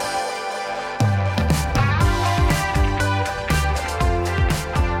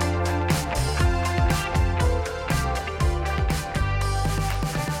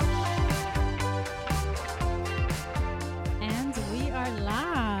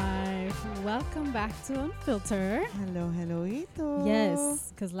welcome back to Unfiltered. Hello, Ito. Yes,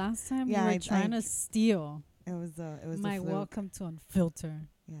 because last time we were trying to steal it was my welcome to Unfiltered.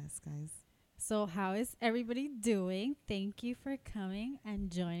 Yes, guys. So how is everybody doing? Thank you for coming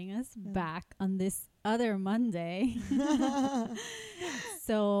and joining us back on this other Monday.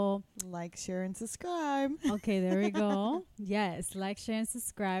 So like, share, and subscribe. Okay, there we go. Yes, like, share, and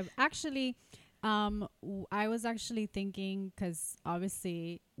subscribe. Actually, I was actually thinking, because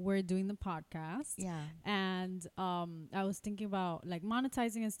obviously we're doing the podcast. Yeah. And I was thinking about like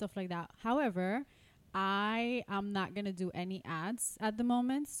monetizing and stuff like that. However, I am not going to do any ads at the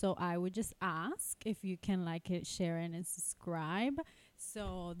moment. So I would just ask if you can like it, share it, and subscribe.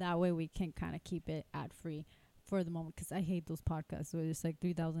 So that way we can kind of keep it ad free for the moment. Because I hate those podcasts where there's like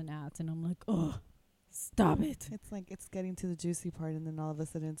 3,000 ads. And I'm like, oh, stop it. It's like it's getting to the juicy part. And then all of a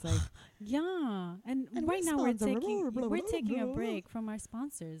sudden it's like. Yeah. And right now we're taking a break from our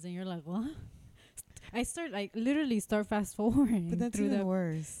sponsors. And you're like, what? I literally start fast forwarding. But that's even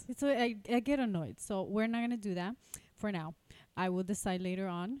worse. So I get annoyed. So we're not going to do that for now. I will decide later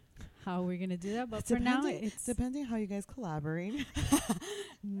on how we're going to do that. But for now, it's depending how you guys collaborate.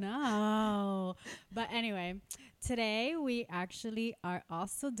 No. But anyway, today we actually are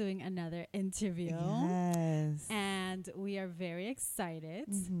also doing another interview. Yes. And we are very excited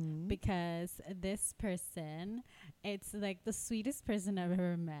because this person, it's like the sweetest person I've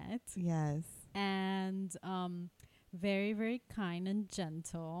ever met. Yes. And very, very kind and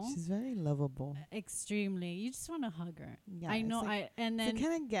gentle. She's very lovable. Extremely. You just want to hug her. Yeah, I know. And then to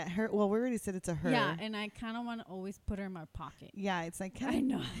kind of get her. Well, we already said it's a her. Yeah, and I kind of want to always put her in my pocket. Yeah, it's like I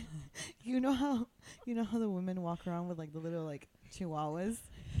know. you know how the women walk around with like the little like chihuahuas.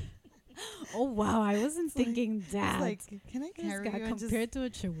 Oh wow, I wasn't thinking that. It's like, can I carry you? Compared to a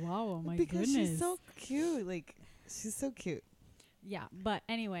chihuahua, my because goodness. She's so cute. Like, she's so cute. Yeah, but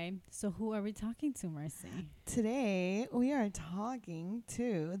anyway, so who are we talking to, Mercy? Today, we are talking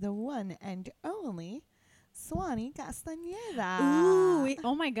to the one and only Swany Castaneda. Ooh,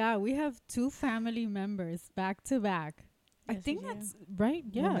 oh my God, we have two family members back to back. Yes, I think that's right.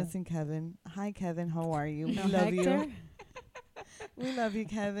 Yeah. We're missing Kevin. Hi, Kevin. How are you? No, we love Hector? you. We love you,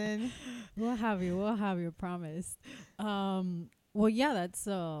 Kevin. We'll have you, promise. Well, yeah, that's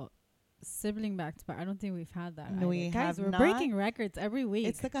sibling back to back. I don't think we've had that. No, we guys, we're not. Breaking records every week.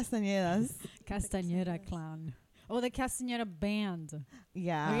 It's the Castanedas. Castaneda clan. Oh, the Castaneda band.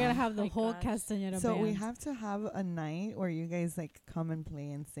 Yeah. We're gonna have the whole Castaneda band. So we have to have a night where you guys like come and play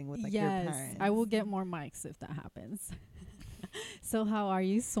and sing with like your parents. I will get more mics if that happens. So how are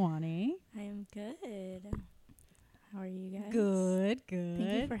you, Swany? I am good. How are you guys? Good.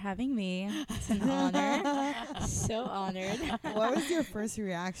 Thank you for having me. It's an honor. So honored. What was your first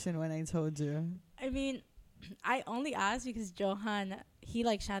reaction when I told you? I mean, I only asked because Johan, he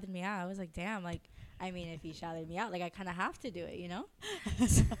like shouted me out. I was like, damn, like, I mean, if he shouted me out, like, I kind of have to do it, you know?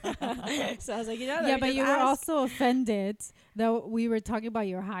 So I was like, you know. Yeah, but you were also offended that we were talking about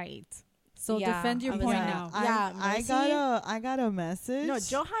your height. So defend your point now. Yeah, I got a message. No,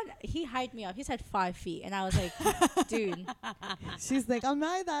 Johan, he hyped me up. He said 5 feet, and I was like, dude. She's like, I'm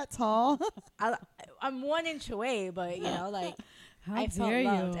not that tall. I'm 1 inch away, but you know, like, I felt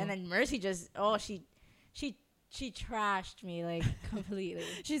loved. And then Mercy just, she trashed me like completely.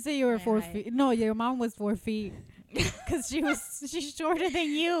 She said you were 4 feet. No, your mom was 4 feet. Because she's shorter than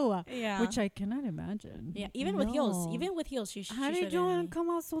you. Yeah. Which I cannot imagine. Yeah. Even with heels, How did Johan come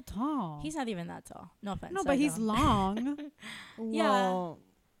out so tall? He's not even that tall. No offense. No, but he's long. Yeah.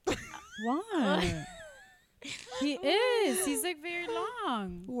 Why? He is. He's like very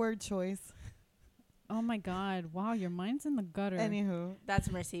long. Word choice. Oh my God. Wow, your mind's in the gutter. Anywho.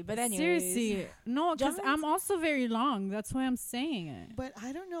 That's Mercy. But anyways. Seriously. No, because I'm also very long. That's why I'm saying it. But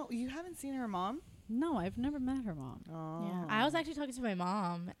I don't know. You haven't seen her mom? No, I've never met her mom. Oh. Yeah. I was actually talking to my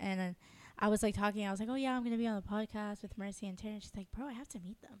mom, and I was like talking. I was like, oh, yeah, I'm going to be on the podcast with Mercy and Taryn. She's like, bro, I have to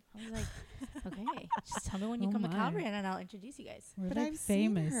meet them. I was like, okay. Just tell me when you come to Calgary, and then I'll introduce you guys. We're but like I've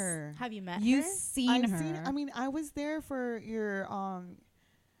famous. seen her. Have you met her? You've seen her. I mean, I was there for your,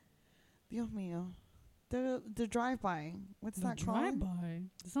 Dios mío. The drive-by. What's that called? Drive-by.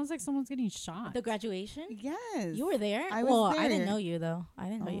 It sounds like someone's getting shot. The graduation? Yes. You were there? I was there. I didn't know you, though. I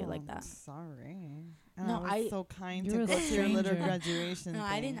didn't know you like that. Sorry. And No, I was so kind You're to a go to your little stranger. graduation No,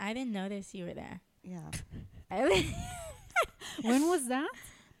 thing. I didn't notice you were there. Yeah. When was that?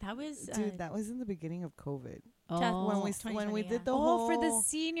 That was Dude, that was in the beginning of COVID. Oh, When we did the oh, whole for the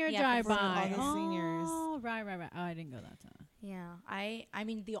senior drive-by. for all the seniors. Oh, right. Oh, I didn't go that time. Yeah, I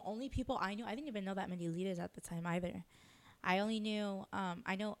mean, the only people I knew, I didn't even know that many leaders at the time either. I only knew,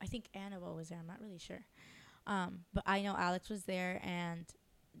 I think Annabelle was there. I'm not really sure. But I know Alex was there, and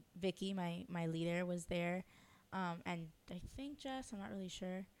Vicky, my leader, was there, and I think Jess. I'm not really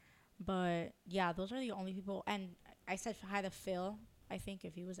sure, but yeah, those are the only people. And I said hi to Phil. I think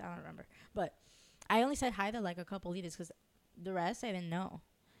if he was, I don't remember, but I only said hi to like a couple leaders because the rest I didn't know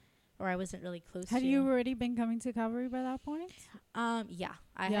or I wasn't really close to. Had you already been coming to Calvary by that point? Yeah,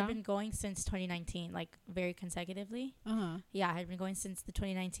 I had been going since 2019, like very consecutively. Yeah, I had been going since the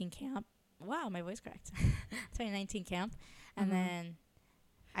 2019 camp. Wow, my voice cracked. 2019 camp, and then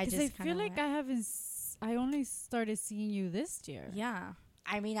I feel like I only started seeing you this year. Yeah,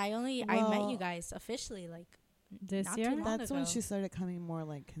 I mean, I met you guys officially like this not year. Too long That's ago. when she started coming more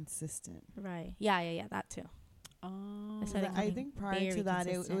like consistent. Right. Yeah. That too. Oh, I think prior to that,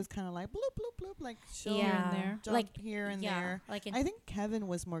 it was kind of like bloop bloop bloop, like show here and there, jump like here and there. Like I think Kevin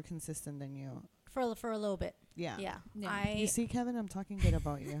was more consistent than you. For a little bit. Yeah. You see, Kevin, I'm talking good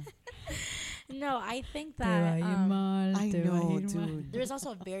about you. No, I think that I know, dude. there's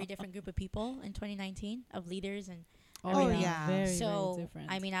also a very different group of people in 2019 of leaders and. Very, so very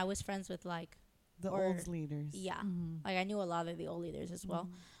different. I mean, I was friends with like the old leaders. Yeah, like I knew a lot of the old leaders as well.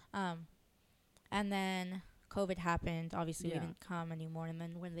 And then COVID happened. Obviously, we didn't come anymore. And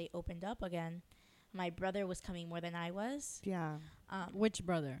then when they opened up again, my brother was coming more than I was. Yeah. Which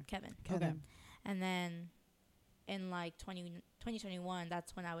brother? Kevin. Okay. And then in like 2021,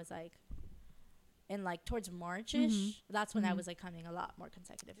 that's when I was like, in like towards March-ish, that's when I was like coming a lot more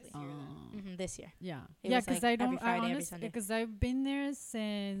consecutively. This year. Yeah. It Yeah, was, because like, I every don't, Friday, every Sunday. because I've been there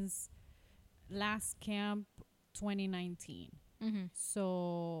since last camp 2019.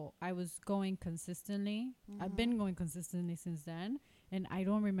 So I was going consistently. I've been going consistently since then. And I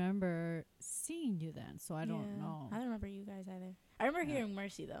don't remember seeing you then. So I don't know. I don't remember you guys either. I remember hearing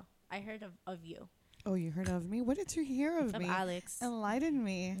Mercy, though. I heard of you. Oh, you heard of me? What did you hear of me? Alex. Enlighten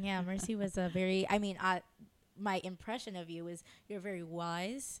me. Yeah, Mercy was a very, I mean, my impression of you is you're very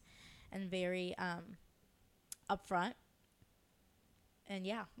wise and very upfront. And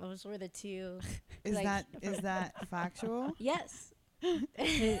yeah, those were the two. Is that factual? Yes.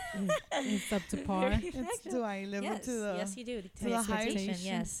 It's up to par. Do I live up to the... Yes, you do. To the expectation,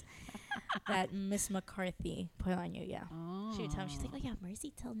 yes. That Miss McCarthy put on you, yeah. Oh. She would tell me, she's like, oh yeah,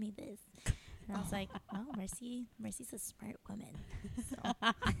 Mercy told me this. And I was like, oh, Mercy's a smart woman. So.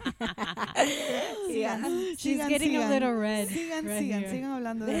 Yeah. She's getting a little red. Sigan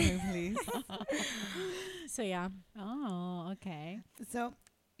hablando de mí, please. So yeah. Oh, okay. So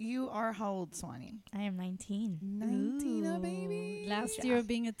you are how old, Swany? I am 19. 19, a baby. Last year of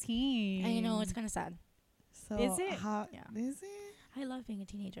being a teen. And you know, it's kind of sad. So is it? Is it? I love being a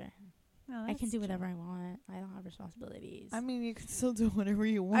teenager. Oh, I can do whatever I want. I don't have responsibilities. I mean, you can still do whatever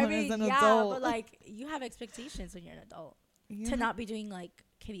you want as an adult. Yeah, but like you have expectations when you're an adult to not be doing like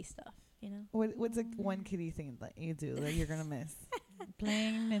kiddie stuff, you know? What's like one kiddie thing that you do that you're gonna miss?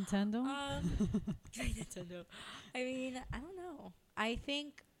 Playing Nintendo? Playing Nintendo. I mean, I don't know. I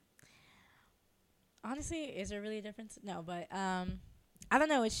think honestly, is there really a difference? No, but I don't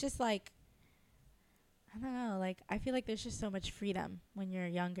know. It's just like I don't know. Like I feel like there's just so much freedom when you're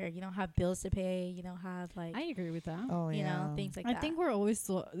younger. You don't have bills to pay. You don't have like I agree with that. Oh, you know, things like I that. think we're always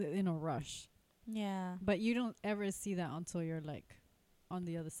so in a rush. Yeah. But you don't ever see that until you're like on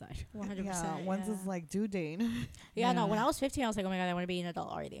the other side. 100%. Yeah, once it's like due date. Yeah, no, when I was 15, I was like, oh my God, I want to be an adult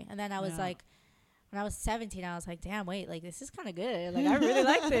already. And then I was like, when I was 17, I was like, damn, wait, like, this is kind of good. Like, I really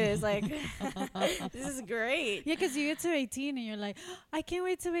like this. Like, this is great. Yeah, because you get to 18 and you're like, I can't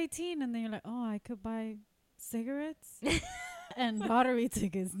wait to 18. And then you're like, oh, I could buy cigarettes and lottery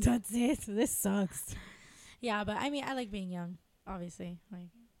tickets. That's it. This sucks. Yeah, but I mean, I like being young, obviously. Like,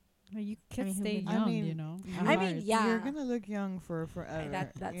 well, you can who stay wouldn't? young, you know. I mean, yeah. You're gonna look young for forever.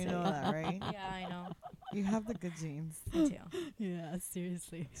 That's you it. know that, right? Yeah, I know. You have the good genes. Me too. Yeah,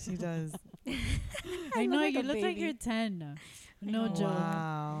 seriously. She does. I know, like you a look like baby. you're 10. No know. joke.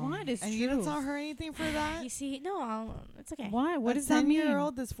 Wow. What is and true? you don't tell her anything for that? You see, no, it's okay. Why? What A does that mean?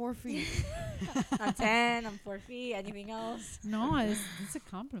 10-year-old is 4 feet. I'm 10, I'm 4 feet, anything else? No, it's a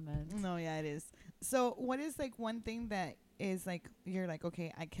compliment. No, yeah, it is. So what is like one thing that is like, you're like,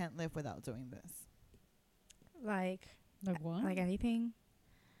 okay, I can't live without doing this? Like what? Like anything?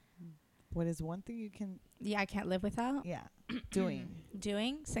 What is one thing you can, Yeah, I can't live without. yeah, doing?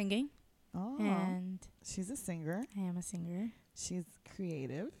 Doing, singing. Oh, And she's a singer. I am a singer. She's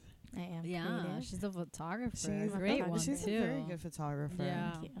creative. I am Yeah, creative. she's a photographer. She's a great one She's too. a very good photographer.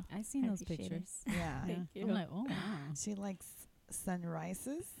 Yeah, Thank you. I've seen I those appreciate it. pictures. Yeah. Thank you. I'm like, oh wow. She likes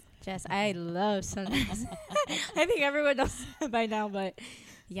sunrises. Jess, I love sunrise. I think everyone knows by now, but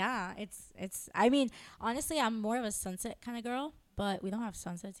yeah, it's. I mean, honestly, I'm more of a sunset kind of girl, but we don't have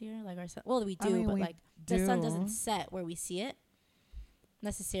sunsets here. Like our well, we do, I mean, but we like the sun doesn't set where we see it.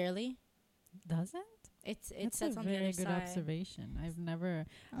 necessarily. Doesn't? It That's sets a on the very other good side. observation. I've never.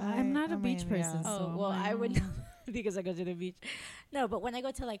 I'm not I a beach mean, person. yeah. Oh, So I'm well, like, I would because I go to the beach. No, but when I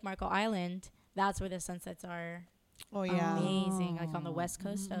go to like Marco Island, that's where the sunsets are Oh yeah. amazing, like on the Oh. west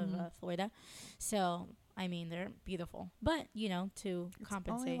coast of Mhm. Florida. So, I mean, they're beautiful. But, you know, to It's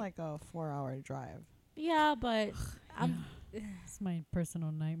compensate. only like a 4-hour drive. Yeah, but I'm It's my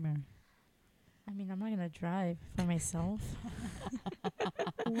personal nightmare. I mean, I'm not going to drive for myself.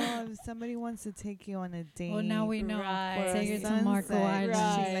 Well, if somebody wants to take you on a date, Well, now we know. Right. Take it to Marco sunset, Island.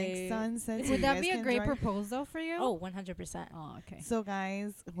 she Right. likes sunsets. Would you that guys be a can great drive. proposal for you? Oh, 100%. Oh, okay. So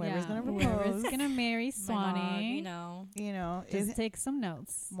guys, whoever's Yeah, gonna whoever's propose, gonna marry My dog, Swany, you know, just is take some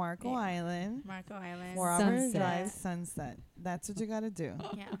notes. Marco Yeah. Island, Marco Island. 4-hour Sunset. drive, sunset. That's what you gotta do.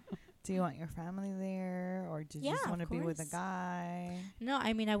 Yeah. Do you want your family there, or do you Yeah, just want to of be with a course. guy? No,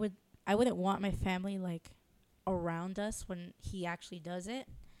 I mean, I wouldn't want my family like around us when he actually does it,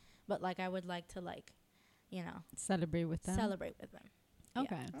 but like I would like to like, you know, Celebrate with them. celebrate with them. Yeah.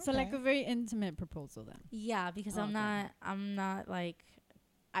 Okay. So like Okay. a very intimate proposal then. Yeah, because Okay. I'm not like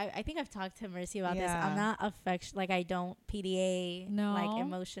I think I've talked to Mercy about this. Yeah. I'm not affection like I don't PDA No. like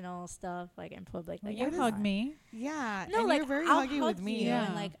emotional stuff like in public. Well, Like you I'm hug not. me. Yeah, No, and like you're very I'll huggy hug with me. you Yeah.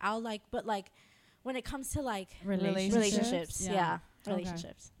 and like I'll like, but like when it comes to like Relationships? yeah, Okay.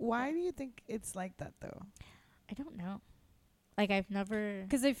 relationships. Why do you think it's like that though? I don't know. Like I've never.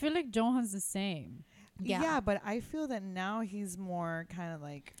 Because I feel like Johan's the same. Yeah. But I feel that now he's more kind of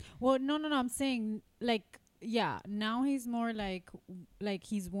like Well, no. I'm saying like, yeah, now he's more like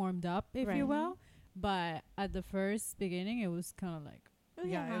he's warmed up, if you Right. will. But at the first beginning, it was kind of like, Oh,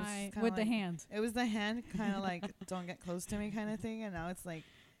 yeah, it was hi, kinda with the like- hand. it was the hand kind of like don't get close to me kind of thing, and now it's like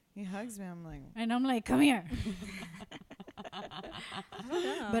he hugs me. I'm like, And I'm like, come here. I don't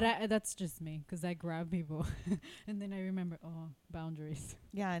know. But that's just me, because I grab people. And then I remember, oh, boundaries.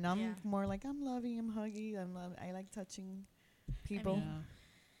 yeah, and I'm Yeah. more like I'm loving, I'm huggy, I like touching people. mean,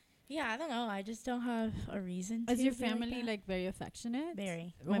 Yeah, I don't know. I just don't have a reason to. Is your be family that. like very affectionate?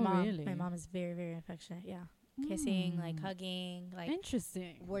 Very? Oh, My mom. really? My mom is very, very affectionate. Yeah, kissing, like Mm. hugging, like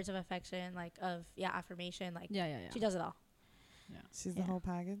Interesting. words of affection, like of affirmation. Like Yeah. she does it all. She's the Yeah. whole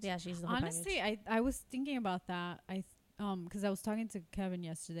package. Yeah, she's the whole Honestly, package. I was thinking about that. Because I was talking to Kevin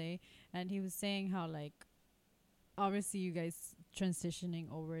yesterday, and he was saying how like, obviously you guys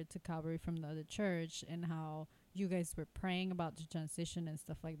transitioning over to Calvary from the other church, and how you guys were praying about the transition and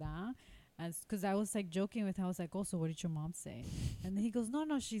stuff like that. Because I was like joking with him, I was like, "Oh, so what did your mom say?" And then he goes,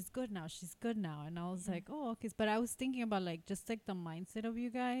 "No, she's good now. She's good now." And I was like, "Oh, okay." But I was thinking about like just like the mindset of you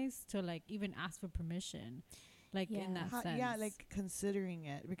guys to like even ask for permission, like in Yeah. that sense. Yeah, like considering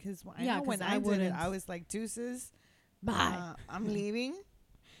it, because I Yeah, know when 'cause I I did it, wouldn't. I was like, deuces, Bye. I'm leaving.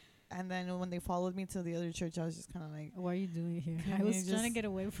 And then when they followed me to the other church, I was just kind of like, What are you doing here? Can I you was trying to just- get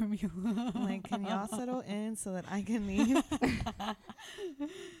away from you. I'm like, can y'all settle in so that I can leave?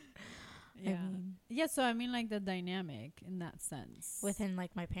 Yeah. I mean, Yeah, so I mean like the dynamic in that sense. within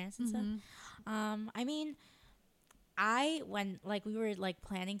like my parents and stuff. Mhm. I mean, when like we were like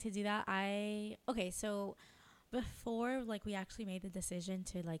planning to do that, so before like we actually made the decision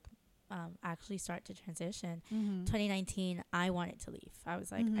to like actually start to transition, Mhm. 2019, I wanted to leave. I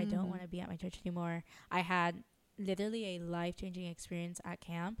was like, I don't Mhm. want to be at my church anymore. I had literally a life-changing experience at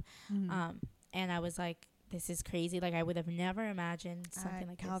camp, Mhm. and I was like, this is crazy. Like I would have never imagined something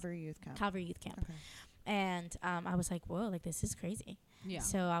like Calvary Youth Camp. Calvary Youth Camp. Okay. And I was like, whoa, like this is crazy. Yeah.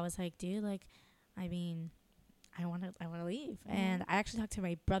 So I was like, dude, like, I mean, I want to leave. Mhm. And I actually talked to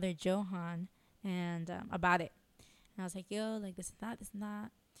my brother Johan and about it. And I was like, yo, like this and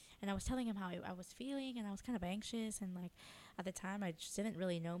that. And I was telling him how I was feeling, and I was kind of anxious. And like at the time, I just didn't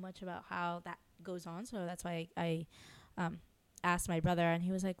really know much about how that goes on. So that's why I asked my brother, and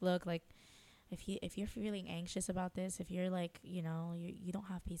he was like, look, like if you're feeling anxious about this, if you're like, you know, you don't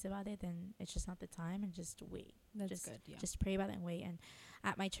have peace about it, then it's just not the time, and just wait. That's just good. Yeah. Just pray about it and wait. And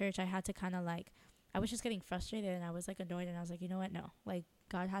at my church, I had to kind of like, I was just getting frustrated, and I was like annoyed, and I was like, you know what? No, like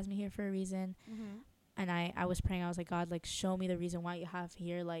God has me here for a reason. Mm-hmm. And I was praying. I was like, God, like show me the reason why you have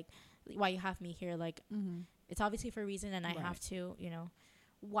here, like why you have me here. Like Mhm. it's obviously for a reason, and I Right. have to, you know,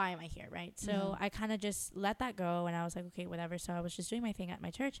 why am I here, right? So Yeah. I kind of just let that go, and I was like, okay, whatever. So I was just doing my thing at my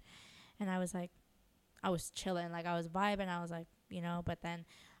church, and I was like, I was chilling, like I was vibing. I was like, you know, but then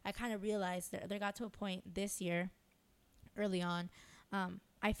I kind of realized that there got to a point this year, early on,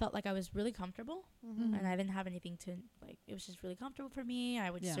 I felt like I was really comfortable, Mm-hmm. and I didn't have anything to like. It was just really comfortable for me. I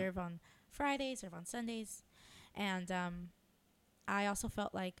would Yeah. serve on Fridays, serve on Sundays, and I also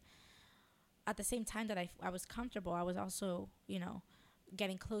felt like at the same time that I was comfortable, I was also, you know,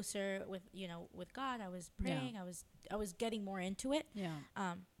 getting closer with with God. I was praying. I was getting more into it.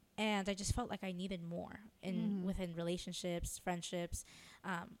 Yeah. And I just felt like I needed more within relationships, friendships,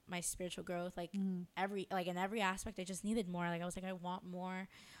 my spiritual growth, like in every aspect. I just needed more. Like I was like, I want more.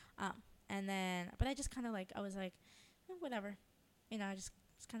 And then, but I just kind of like, I was like, whatever, I just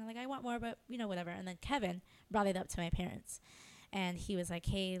kind of like, I want more, but whatever. And then Kevin brought it up to my parents, and he was like,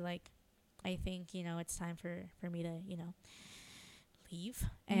 hey, like, I think, it's time for me to, leave.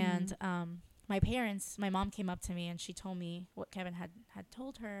 And, my mom came up to me and she told me what Kevin had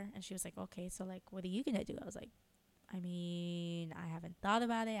told her. And she was like, okay, so like, what are you going to do? I was like, I mean, I haven't thought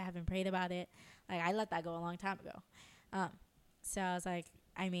about it. I haven't prayed about it. Like, I let that go a long time ago. So I was like,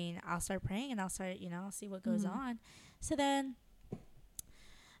 I mean, I'll start praying and I'll start, I'll see what goes on. So then,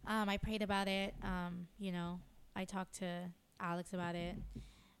 I prayed about it. I talked to Alex about it.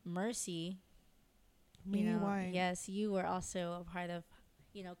 Mercy, why? yes, you were also a part of,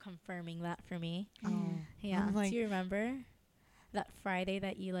 confirming that for me. Oh, Yeah. I'm like, do you remember that Friday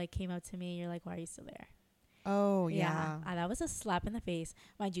that you like came up to me? You're like, why are you still there? oh yeah. That was a slap in the face.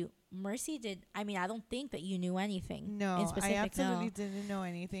 Mind you, Mercy did. I mean, I don't think that you knew anything. No, in specific, I absolutely no. didn't know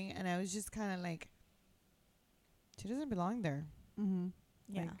anything, and I was just kind of like, she doesn't belong there.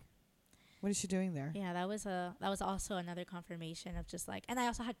 Yeah. Like, what is she doing there? Yeah, that was also another confirmation of just like, and I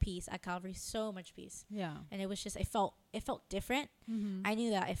also had peace at Calvary, so much peace. Yeah. And it was just, it felt different. I knew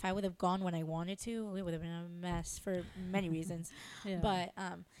that if I would have gone when I wanted to, it would have been a mess for many reasons. Yeah. But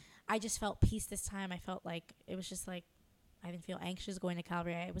I just felt peace this time. I felt like it was just like, I didn't feel anxious going to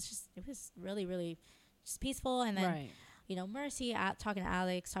Calvary. It was really, really just peaceful. And then, Mercy, talking to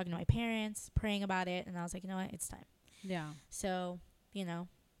Alex, talking to my parents, praying about it. And I was like, you know what, it's time. Yeah. So,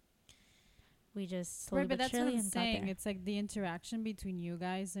 we just slowly Right, but that's what surely I'm got saying. there. It's like the interaction between you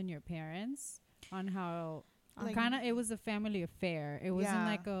guys and your parents on how Like- kind of it was a family affair. It wasn't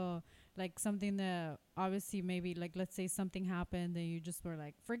Yeah. like something that obviously maybe like let's say something happened and you just were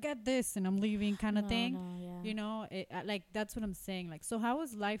like forget this and I'm leaving kind of thing. No, yeah. Like that's what I'm saying. Like so, how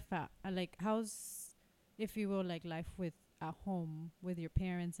was life like how's if you will like life with at home with your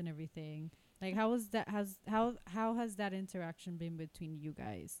parents and everything? Like how was that? How has that interaction been between you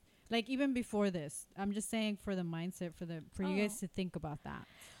guys? Like even before this, I'm just saying for the mindset for you guys to think about that.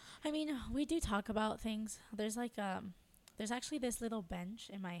 I mean, we do talk about things. There's like there's actually this little bench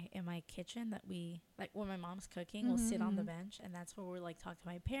in my kitchen that we like when my mom's cooking, we'll sit on the bench, and that's where we're like talk to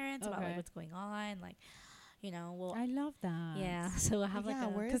my parents about like what's going on, like we'll I love that. yeah. So we'll have Yeah,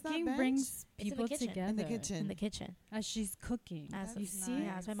 like where a is that Cooking bench? brings It's in the people kitchen. together In the kitchen. in the kitchen. as she's cooking. As You That's see,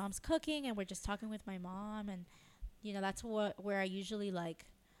 yeah, as my mom's cooking, and we're just talking with my mom, and that's where I usually like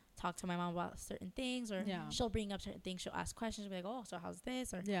talk to my mom about certain things, or Yeah. she'll bring up certain things. She'll ask questions, be like, oh, so how's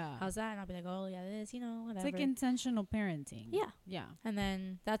this, or yeah, how's that, and I'll be like, oh yeah, this, whatever. it's like intentional parenting. Yeah. yeah, And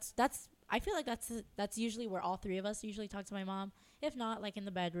then that's I feel like that's usually where all three of us usually talk to my mom. If not, like in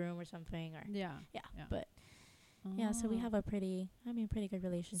the bedroom or something, or yeah. But yeah, so we Oh. have a pretty good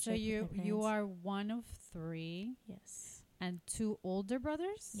relationship. So with you my you parents. are one of three yes, and two older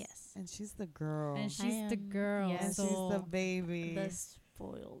brothers. yes, And she's the girl. and she's the am- girl. yes. And so she's the baby. the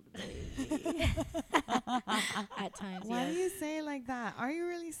spoiled baby. At times, Why do yes. you say it like that? Are you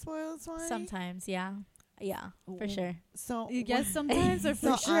really spoiled, Swany? Sometimes, yeah, for sure. So you guess sometimes or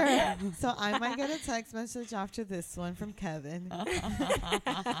for so sure. so I might get a text message after this one from Kevin.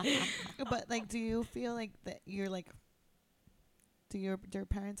 But like, do you feel like that you're like? Do your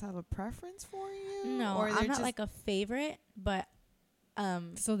parents have a preference for you? No, or I'm they're not just like a favorite, but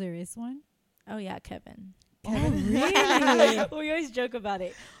So there is one. oh yeah, Kevin. Kevin. Really? We always joke about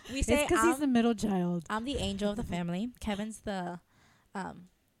it. We It's say because he's the middle child. I'm the angel of the family. Kevin's the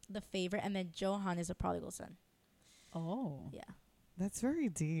favorite, and then Johan is a prodigal son. Oh. Yeah. That's very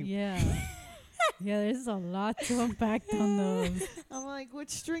deep. Yeah. Yeah, there's a lot to unpack on those. I'm like, which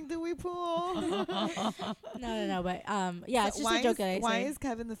string do we pull? No, but yeah, it's So just a joke that I why say. is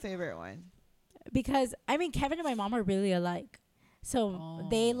Kevin the favorite one? Because I mean, Kevin and my mom are really alike, so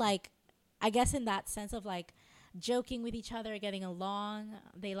they Oh. like, I guess in that sense of like joking with each other, getting along,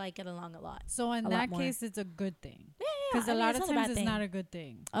 they like get along a lot. So in A lot that more. case, it's a good thing. Yeah, Because I a mean, lot it's of not a times bad it's thing. not a good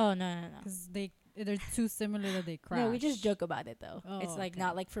thing. Oh no. Because they're too similar that they crash. No, we just joke about it though. Oh, It's like okay.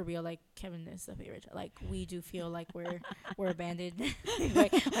 not like for real. Like Kevin is the favorite. Like we do feel like we're abandoned.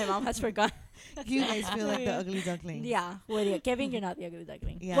 Like, my mom has forgotten. You guys feel like the ugly duckling. Yeah, well, yeah, Kevin, you're not the ugly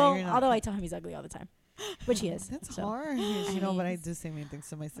duckling. Yeah, well, you're not. although I tell him he's ugly all the time, which he is. That's so. hard. I You know, but mean, I do say mean things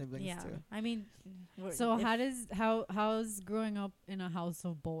to my siblings Yeah, too. I mean, So how's growing up in a house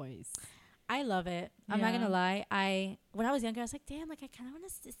of boys? I love it. I'm not gonna lie. When I was younger, I was like, damn, like I kind of want a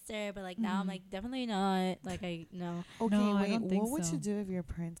sister, but like now I'm like, definitely not. Like I no. Okay, No, I wait. don't think What would so. you do if your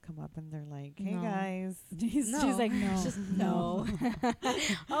parents come up and they're like, "Hey No. guys," She's like, no. It's just no.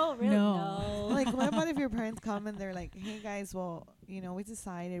 Oh really? No. No. like, what about if your parents come and they're like, "Hey guys, well, we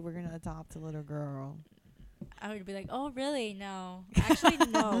decided we're gonna adopt a little girl." I would be like, oh really? No. Actually,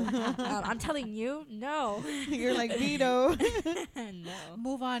 no. I'm telling you, no. You're like Vito. No.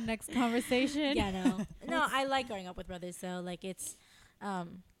 Move on. Next conversation. Yeah, no. No, I like growing up with brothers though. Like it's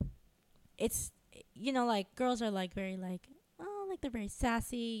like girls are like very like like they're very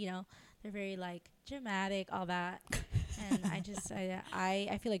sassy, they're very like dramatic, all that. And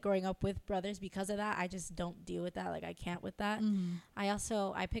I feel like growing up with brothers because of that, I just don't deal with that. Like I can't with that.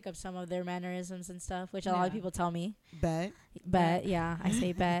 I pick up some of their mannerisms and stuff, which a lot of people tell me. Bet. Yeah, I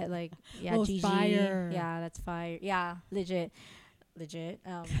say bet. Like yeah, Oh, GG. fire. Yeah, that's fire. Yeah, legit.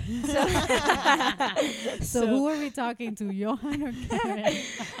 So who are we talking to, Johan or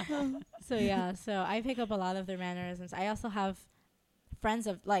Karen? So I pick up a lot of their mannerisms. I also have friends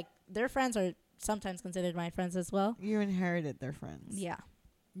of like their friends are sometimes considered my friends as well. You inherited their friends. Yeah.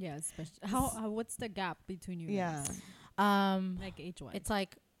 Yeah, especially what's the gap between you Yeah. guys? Like age-wise. It's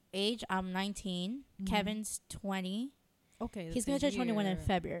like age. I'm 19. Kevin's 20. Okay. He's gonna turn 21 in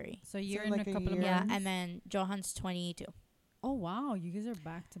February. So you're like in a a couple of year. Yeah, months. and then Johan's 22. Oh wow, you guys are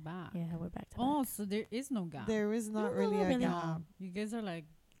back to back. Yeah, we're back to Oh, so there is no gap. There is not No, really not a really. gap. No, you guys are like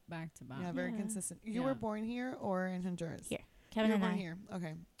back to back. Yeah, very Yeah. consistent. You Yeah. were born here or in Honduras? Here. Kevin you were and born I. here.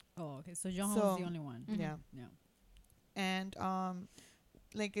 Okay. Oh, okay. So Johan So- was the only one. Mhm. Yeah. Yeah. And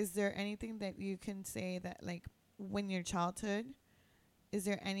like, is there anything that you can say that, like, when your childhood, is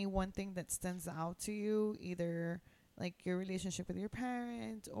there any one thing that stands out to you, either like your relationship with your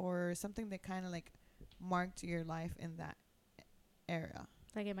parents or something that kind of like marked your life in that era?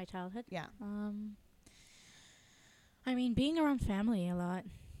 Like in my childhood. Yeah. I mean, being around family a lot.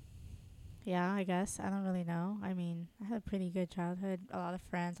 Yeah, I guess. I don't really know. I mean, I had a pretty good childhood. A lot of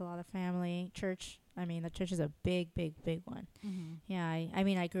friends, a lot of family. Church. I mean, the church is a big, big, big one. Mm-hmm. Yeah, I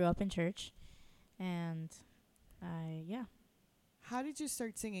mean, I grew up in church. And How did you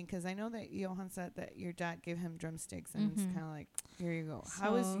start singing? Because I know that Johan said that your dad gave him drumsticks, and it's Mhm. kind of like, here you go.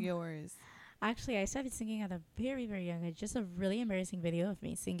 How was So- yours? Actually, I started singing at a very, very young age. Just a really embarrassing video of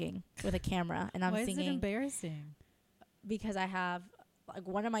me singing with a camera. And I'm Why is it singing embarrassing? because I have, like,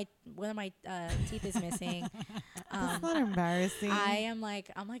 one of my teeth is missing. That's not embarrassing. I'm like,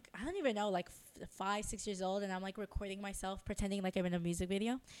 I don't even know, like 5, 6 years old, and I'm like recording myself, pretending like I'm in a music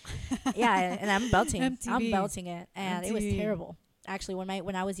video. Yeah, and I'm belting. I'm MTV. belting it, and it was MTV. terrible. Actually,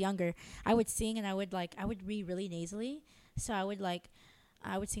 when I was younger, I would sing and I would read really nasally. So I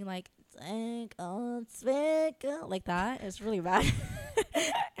would sing like like that. It was really bad.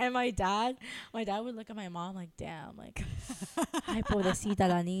 And my dad would look at my mom like, damn, like, ay, pobrecita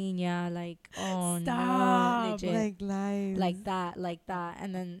la niña, like, oh Stop. no, legit. like lies. Like that.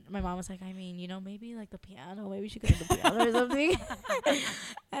 And then my mom was like, I mean, maybe like the piano, maybe she could have the piano or something.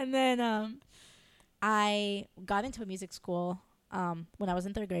 And then I got into a music school when I was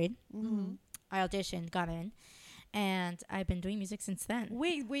in 3rd grade. Mm-hmm. I auditioned, got in, and I've been doing music since then.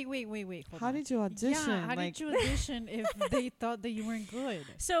 Wait. Hold How on. did you audition? Yeah, how like, did you audition if they thought that you weren't good?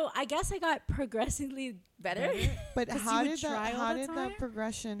 So I guess I got progressively better. but 'Cause how you would did try all the that time?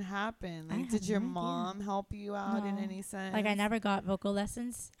 progression happen? I Like, did have your no idea. mom help you out in No. any sense? Like I never got vocal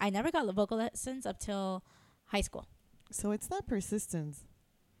lessons. I never got vocal lessons up till high school. So it's not persistence.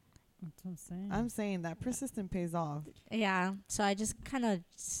 That's what I'm saying. I'm saying that persistence pays off. Yeah. So I just kind of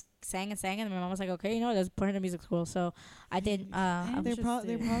sang, and my mom was like, okay, let's put her in a music school. So I did. They Interesting.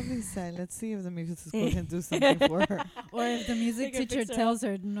 probably said, let's see if the music school can do something for her. Or if the music They can teacher fix her tells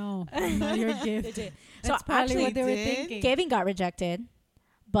her, no, not your gift. So That's probably actually what they were did? thinking. Gavin got rejected,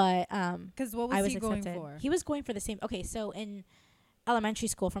 but Because what was, I was he accepted. going for? He was going for the same. Okay, so in elementary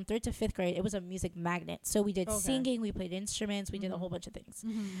school, from 3rd to 5th grade, it was a music magnet. So we did Okay. singing, we played instruments, we did a Mhm. whole bunch of things.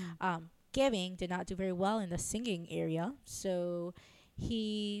 Mhm. Gavin did not do very well in the singing area, so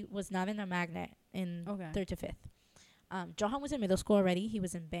he was not in a magnet in Okay. 3rd to 5th. Johan was in middle school already. He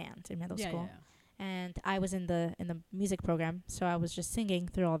was in band in middle Yeah, school, yeah. and I was in the music program. So I was just singing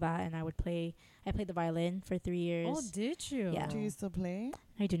through all that, and I played the violin for 3 years. Oh, did you? Yeah. Do you still play?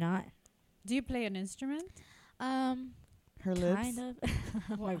 I do not. Do you play an instrument? Her lips? Kind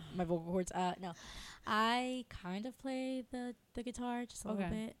of. my vocal cords. No, I kind of play the guitar just a little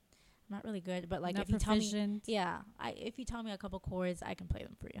Okay. bit. I'm not really good, but like Not if you tell me, proficient? yeah, if you tell me a couple chords, I can play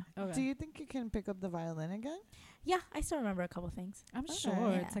them for you. Okay. Do you think you can pick up the violin again? Yeah, I still remember a couple things. I'm Okay.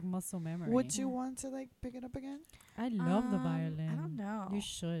 sure Yeah. it's like muscle memory. Would you Yeah. want to like pick it up again? I love the I violin. don't know. You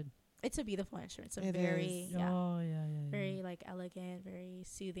should. it's a beautiful instrument. It's a It very is. yeah, Oh, yeah. very like elegant, very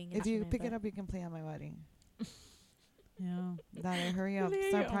soothing. If you instrument, pick it but- up, you can play at my wedding. Yeah. That hurry up, Really?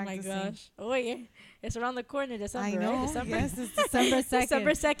 start Oh my practicing. gosh! Oh yeah, it's around the corner, December. I know. Right? December. Yes, it's December 2nd.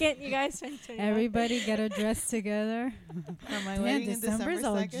 December 2nd, you guys. 2021. Everybody get a dress together. for my Yeah, wedding in December's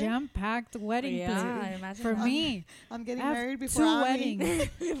December a 2nd. jam-packed wedding Yeah, I place. imagine For that. me, I'm getting I have married before 2 Ami. weddings.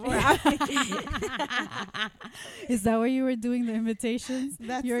 Before I- Is that why you were doing the invitations?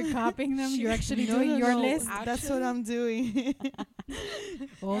 That's You're copying them? You're actually No, doing no, your no. list? That's what I'm doing.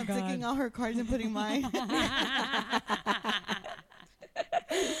 Oh, I'm taking God. all her cards and putting mine.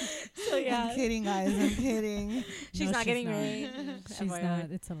 so yeah, I'm kidding, guys. I'm kidding. she's No, not she's getting not. married. She's FYI.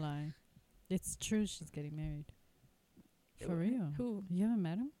 not. It's a lie. It's true she's getting married. For real. Who? You haven't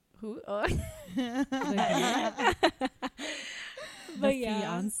met him? Who? Oh. The But yeah,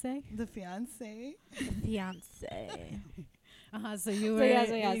 fiance? The fiance. fiance. So you were So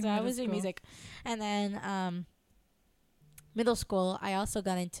yeah, in so I middle was doing school. music, and then middle school I also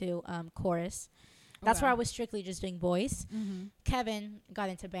got into chorus. That's where I was strictly just doing voice. Mm-hmm. Kevin got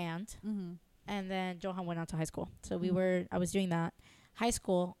into band, Mm-hmm. and then Johan went on to high school. So Mhm. I was doing that. High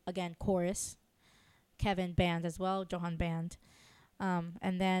school again, chorus. Kevin band as well, Johan band.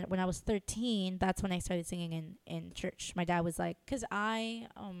 And then when I was 13, that's when I started singing in church. My dad was like,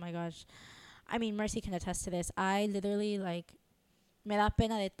 oh my gosh, I mean, Mercy can attest to this. I literally like, me da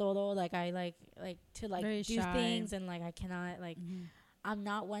pena de todo. Like I like to like Very do shy. things, and like I cannot like, Mm-hmm. I'm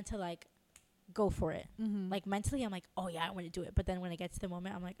not one to like go for it. Mm-hmm. Like mentally, I'm like, oh yeah, I want to do it. But then when it gets to the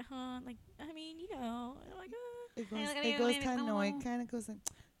moment, I'm like, like I mean, you know, I'm like, It goes kind of, no, it kind of goes like,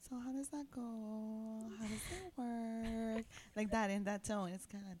 so how does that go? How does that work? Like that, in that tone. It's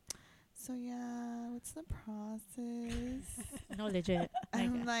kind of, so yeah, what's the process? no, legit.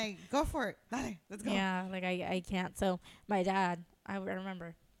 I'm like, go for it. Dale, let's go. Yeah, like I can't. So my dad, I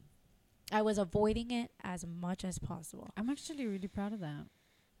remember, I was avoiding it as much as possible. I'm actually really proud of that.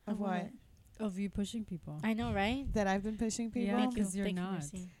 Of what? Of you pushing people. I know, right? That I've been pushing people? Yeah, Thank you. 'cause you're Thank you, not.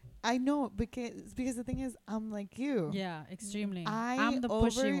 Mercy. I know, because the thing is, I'm like you. Yeah, extremely. I I'm the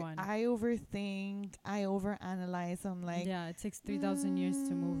pushy one. I overthink. I overanalyze. I'm like, yeah, it takes 3,000 years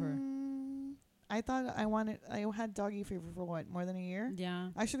to move her. I thought I had doggy fever for what, more than a year? Yeah.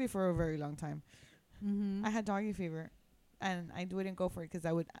 Actually, for a very long time. Mm-hmm. I had doggy fever, and I wouldn't go for it because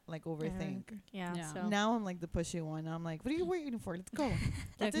I would like overthink. Yeah. Yeah. So Now I'm like the pushy one. I'm like, what are you waiting for? Let's go.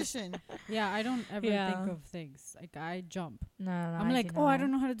 Audition. Yeah, I don't ever Yeah. think of things. Like, I jump. no, I'm I like, do oh, I not.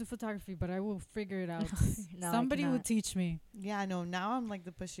 don't know how to do photography, but I will figure it out. No, I Somebody will cannot. teach me. Yeah, no. Now I'm like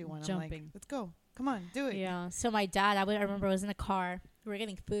the pushy one. I'm Jumping. like, let's go. Come on, do it. Yeah. So my dad, I remember I was in the car. We were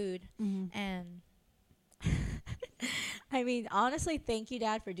getting food, Mm-hmm. and I mean, honestly, thank you,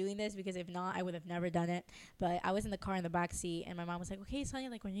 Dad, for doing this, because if not, I would have never done it. But I was in the car in the back seat, and my mom was like, "Okay, Sonia,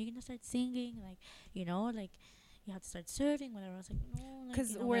 like, when are you gonna start singing? Like, you know, like, you have to start serving, whatever." I was like, "No." Like,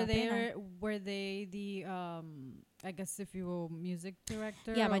 Because you know, me da pena." were they the I guess if you will, music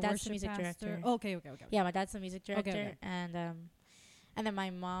director? Yeah, my or dad's the worship music pastor? director. Okay. Yeah, my dad's the music Okay, director, okay. and then my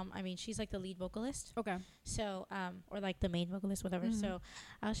mom, I mean, she's like the lead vocalist. Okay. So, or like the main vocalist, whatever. Mhm. So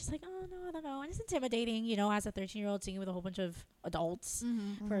I was just like, oh no, I don't know. And it's intimidating, you know, as a 13-year-old singing with a whole bunch of adults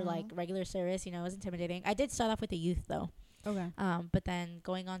Mm-hmm. for like regular service, you know, it was intimidating. I did start off with the youth though. Okay. But then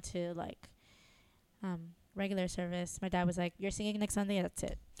going on to like regular service, my dad was like, "You're singing next Sunday, that's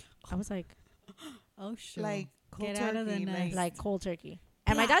it." I was like, Oh, sure. Like, cold Get out of the turkey, nest. like cold turkey.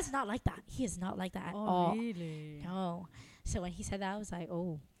 And my dad's not like that. He is not like that at oh, all. really? No. So when he said that, I was like,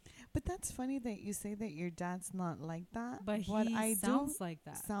 oh. But that's funny that you say that your dad's not like that. But what he I sounds do like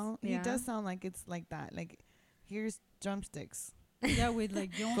that. he Yeah. does sound like it's like that. Like, here's drumsticks. Yeah, with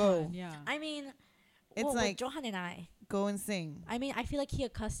like Go. Johan. Yeah. I mean, It's well, like, with Johan and I go and sing. I mean, I feel like he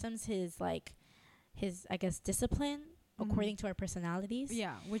accustoms his I guess, discipline according to our personalities.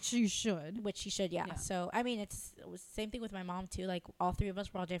 Yeah, which you should. Which he should, yeah. Yeah. So I mean, it was same thing with my mom too. Like all three of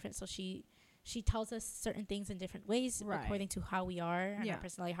us were all different, so she tells us certain things in different ways Right. according to how we are and Yeah. our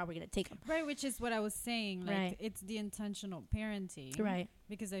personality, how we're gonna take them. Right, which is what I was saying. Like, Right. it's the intentional parenting. Right.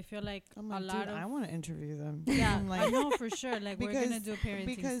 Because I feel like I'm a like, lot dude, of I want to interview them. yeah, I'm I know for sure. Like, we're gonna do a parenting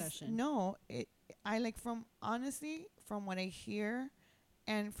because session. no, I like, from honestly, from what I hear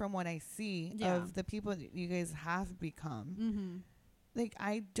and from what I see Yeah. of the people that you guys have become, Mm-hmm. like,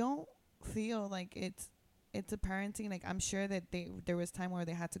 I don't feel like it's a parenting. Like, I'm sure that there was time where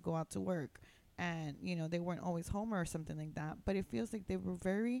they had to go out to work, and you know, they weren't always home or something like that. But it feels like they were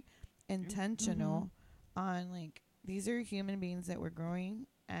very intentional on, like, these are human beings that we're growing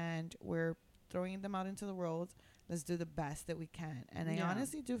and we're throwing them out into the world. let's do the best that we can. And I Yeah.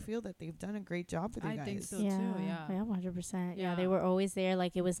 honestly do feel that they've done a great job with you I guys. think so yeah, too. Yeah. yeah, 100%. Yeah, Yeah. they were always there.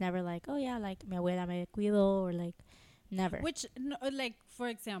 Like it was never like, oh yeah, like mi abuela me cuido or like never. Which, like, for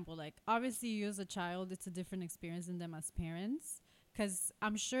example, like, obviously, you as a child, it's a different experience than them as parents. Because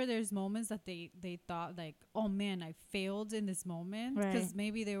I'm sure there's moments that they thought, like, oh, man, I failed in this moment. Because Right.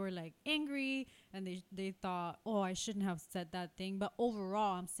 maybe they were, like, angry and they thought, oh, I shouldn't have said that thing. But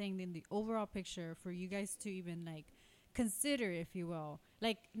overall, I'm saying in the overall picture for you guys to even, like, consider, if you will.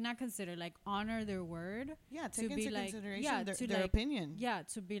 Like, not consider, like, honor their word. Yeah, To take be into like- consideration yeah, their, to their like- opinion. Yeah,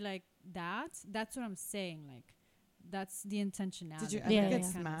 to be like that. That's what I'm saying. Like, that's the intentionality. Did you that ever Yeah, I get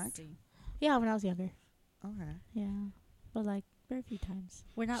yeah. kinda smacked? see. Yeah, when I was younger. Okay. Yeah, but like very few times.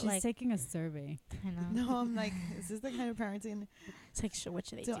 We're not She's like taking a survey. I know. No, I'm like, is this the kind of parenting? It's like, what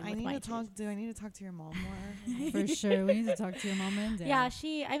should they Do do I with need my to talk? kids? Do I need to talk to your mom more? For sure. We need to talk to your mom and dad. Yeah,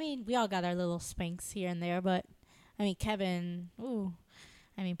 I mean, we all got our little spanks here and there, but I mean, Kevin,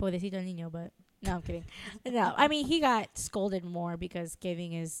 I mean, pobrecito el niño, but no, I'm kidding. No, I mean, he got scolded more because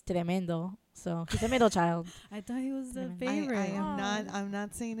Kevin is tremendo, so he's a middle child. I thought he was the I- favorite. I am Oh. not. I'm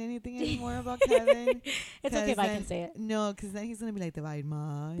not saying anything anymore about Kevin. It's okay if I then- can say it. No, because then he's gonna be like, "Te va a ir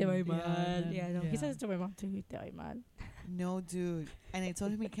mal." Te va a ir Yeah, mal. then- Yeah, no, yeah. he says it to my mom too. Te va a ir mal. No, dude. And I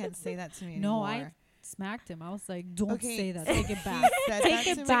told him he can't say that to me No, anymore. I smacked him. I was like, don't Okay, say that. so Take it he back. said Take that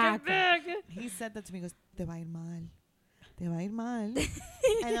it to me. back. He said that to me. He goes, "Te va a ir mal. Te va a ir mal."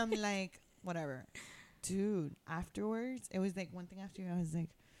 And I'm like, whatever. Dude, afterwards, it was like one thing after I was like,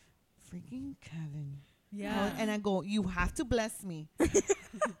 freaking Kevin. Yeah. And I go, you have to bless me.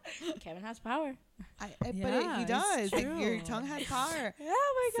 Kevin has power. But Yeah, he it's does. Like, your true. tongue has power.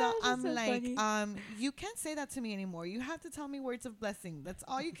 Oh So I'm like, you can't say that to me anymore. You have to tell me words of blessing. That's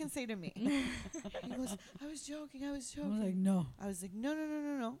all you can say to me. He goes, I was joking. I was like, No. no. I was like,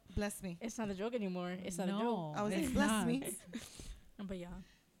 no. Bless me. It's not a joke anymore. It's not a joke. No, I was like, it's bless not. me. But yeah.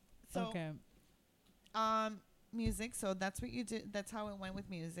 So, Okay. music. So that's what you did. That's how it went with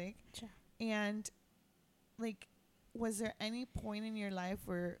music. Sure. And like, was there any point in your life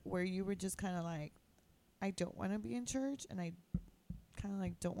where you were just kind of like, I don't want to be in church, and I kind of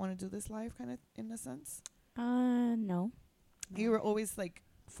like don't want to do this life, kind of in a sense? No. You were always like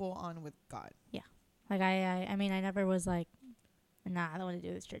full on with God. Like I mean, I never was like, nah, I don't want to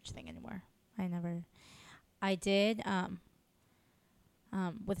do this church thing anymore. I did,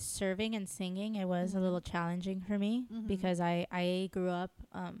 with serving and singing, it was a Mhm. little challenging for me Mhm. because I grew up,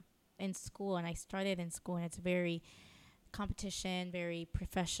 in school, and I started in school, and it's very competition, very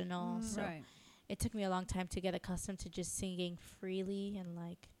professional. Mm. So Right. it took me a long time to get accustomed to just singing freely and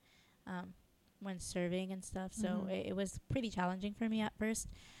like, when serving and stuff. So Mhm. it was pretty challenging for me at first,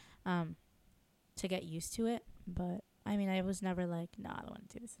 to get used to it. But I mean, I was never like, no, I don't want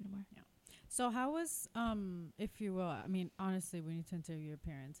to do this anymore. So how was, if you will, I mean, honestly, we need to interview your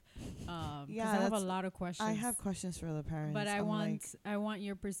parents. 'Cause Yeah, I have a that's- lot of questions. I have questions for the parents. But I'm I want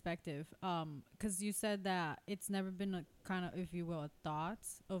your perspective. 'Cause you said that it's never been a kind of, if you will, a thought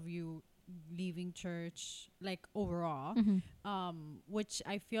of you leaving church, like overall. Which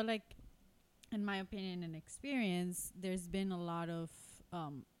I feel like, in my opinion and experience, there's been a lot of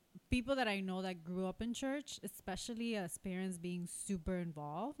people that I know that grew up in church, especially as parents being super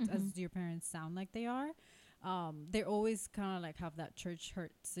involved, as your parents sound like they are. They're always kind of like have that church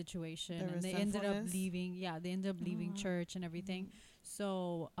hurt situation, The and they ended up resentfulness. leaving. Yeah, they ended up leaving wow. church and everything.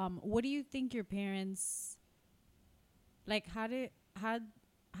 So, what do you think your parents, like,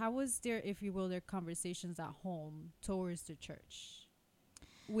 how was their, if you will, their conversations at home towards the church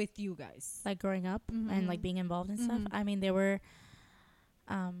with you guys? Like growing up and like Mhm. being involved in stuff. Mhm. I mean, they were,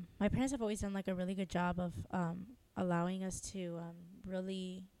 my parents have always done like a really good job of allowing us to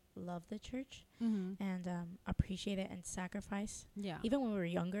really love the church Mm-hmm. and appreciate it and sacrifice. Yeah. Even when we were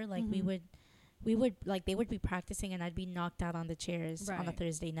younger, like Mhm. we would like, they would be practicing and I'd be knocked out on the chairs on a Right.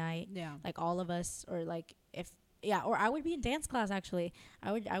 Thursday night, Yeah. like all of us, or like or I would be in dance class. Actually,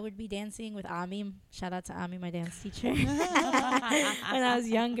 I would be dancing with Ami. Shout out to Ami, my dance teacher, when I was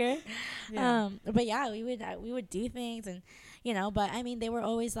younger. Yeah. But yeah, we would do things, and but I mean, they were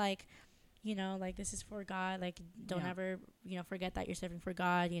always like, like, this is for God. Like, don't Yeah. ever, forget that you're serving for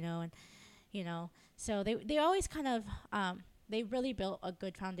God. And so they always kind of they really built a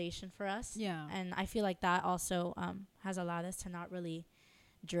good foundation for us. Yeah. And I feel like that also has allowed us to not really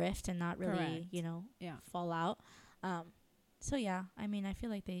drift and not really, Correct. Yeah. fall out. So yeah, I mean, I feel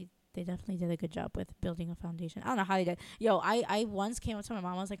like they definitely did a good job with building a foundation. I don't know how they did. I once came up to my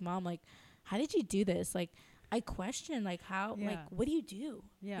mom. I was like, Mom, like, how did you do this? Like, I question, like, how, like, Yeah. what do you do?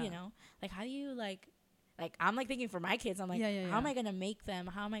 Yeah. Like, how do you, like, Like, I'm like thinking for my kids, I'm like, Yeah. how am I gonna make them?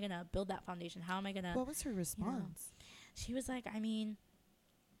 How am I gonna build that foundation? How am I gonna? What was her response? She was like, I mean,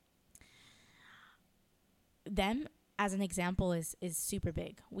 them as an example is super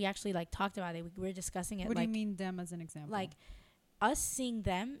big. We actually like talked about it. We were discussing it. What like, do you mean them as an example? like us seeing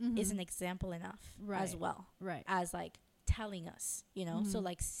them is Mhm. an example enough as Right. well right. as like telling us, you know. So Mhm.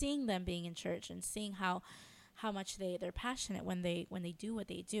 like seeing them being in church and seeing how much they're passionate when they do what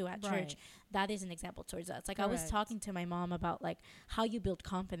they do at church, Right. that is an example towards us. Like, I was Correct. talking to my mom about like how you build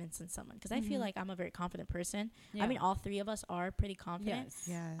confidence in someone, because I feel Mhm. like I'm a very confident person. Yeah. I mean, all three of us are pretty confident. Yes.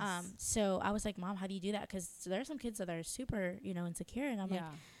 Yes. So I was like, Mom, how do you do that? Because there are some kids that are super, you know, insecure, and I'm like,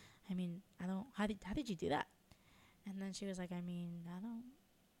 yeah. I mean, I don't. How did you do that? And then she was like, I mean,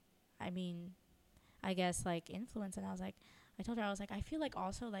 I guess like influence. And I told her, I was like, I feel like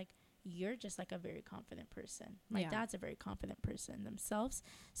also like you're just like a very confident person. My Yeah. dad's a very confident person themselves.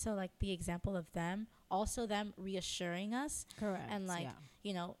 So like the example of them, also them reassuring us Correct. and like, yeah.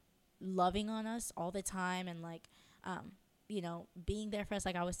 you know, loving on us all the time, and like, you know, being there for us.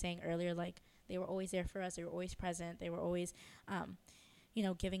 Like I was saying earlier, like they were always there for us. They were always present. They were always, you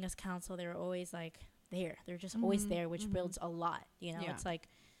know, giving us counsel. They were always like there. They're just always Mhm, there, which mhm. builds a lot. You know, Yeah. it's like,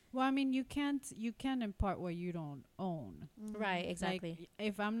 Well, I mean, you can't impart what you don't own. Mhm. right, exactly. Like,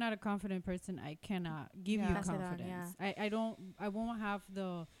 if I'm not a confident person, I cannot give Yeah. you Pass it on, confidence. I won't have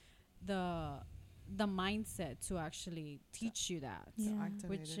the mindset to actually teach you that. So Yeah. activated.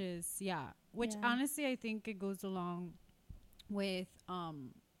 Which is which Yeah. honestly I think it goes along with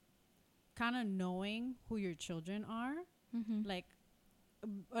kind of knowing who your children are. Mm-hmm. Like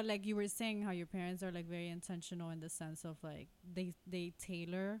you were saying, how your parents are like very intentional in the sense of like they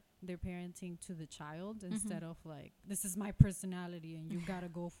tailor their parenting to the child instead of like, this is my personality and you gotta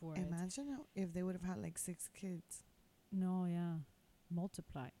go for it. Imagine if they would have had like 6 kids. No, yeah,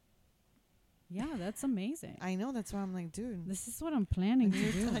 multiply. Yeah, that's amazing. I know, that's why I'm like, dude, This is what I'm planning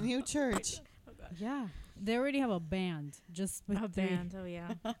to do. a new church. Yeah, they already have a band just with A three. band. Oh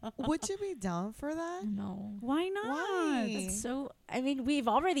yeah. Would you be down for that? No. Why not? Why? So I mean, we've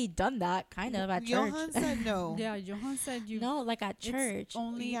already done that kind of at church. Johan said no. Yeah, Johan said you. No, like at it's church.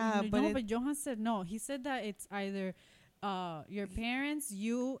 only. Yeah, no, but but Johan said no. He said that it's either your parents,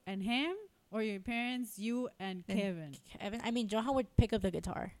 you and him, or your parents, you and And Kevin. Kevin. I mean, Johan would pick up the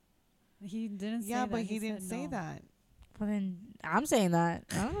guitar. He didn't say Yeah, that. but he didn't said say no. that. Well, then I'm saying that.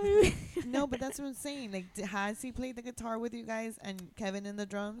 I don't know. No, but that's what I'm saying. Like, has he played the guitar with you guys and Kevin in the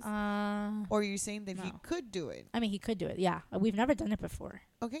drums? Or you're saying that he no. could do it? I mean, he could do it. Yeah, we've never done it before.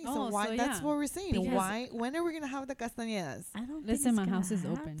 Okay, Oh, so why? so That's yeah. what we're saying. Because- Why? When are we gonna have the Castanedas? I don't. Listen, think my it's house is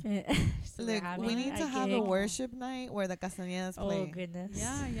gonna open. happen. So they're Look, having we need to have a gig. worship night where the Castanedas Oh play. goodness.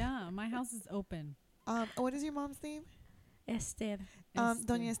 Yeah. My house is open. What is your mom's name? Esther.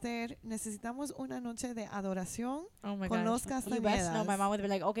 Doña Esther, necesitamos una noche de adoración Oh my con gosh. los You best know. Castanedas. My mom would be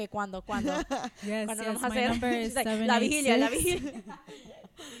like, okay, ¿cuándo? Yes, Cuando yes. vamos a My hacer? number is She's like, la vigilia, la 786. vigilia.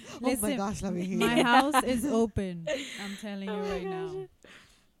 Oh my Listen, gosh, la vigilia. My house is open. I'm telling you Oh my right now. gosh.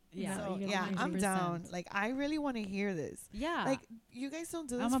 Yeah, No, So, you yeah, I'm 100%. down. Like, I really want to hear this. Yeah. Like, you guys don't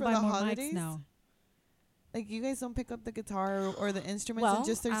do this I'm for gonna buy the more holidays? mics now. Like, you guys don't pick up the guitar or the instruments Well, and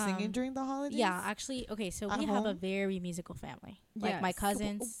just start singing during the holidays? Yeah, actually, okay, so At we have a home? very musical family. Like my Yes.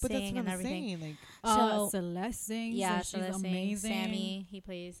 cousins But that's sing what and I'm everything. saying. Like, So- Celeste sings. Yeah, and she's Celeste sings. amazing. Sammy, he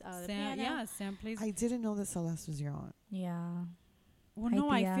plays the Sam, piano. yeah, Sam plays. I didn't know that Celeste was your aunt. Yeah. Well, no,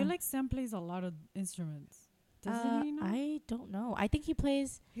 I idea. feel like Sam plays a lot of instruments. Doesn't he not? I don't know. I think he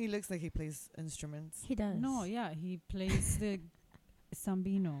plays. He looks like he plays instruments. He does. No, yeah, he plays the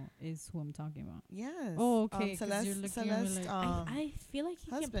Sambino is who I'm talking about. Yes. Oh, okay, 'cause Celeste, you're looking at me Celeste, like- I feel like he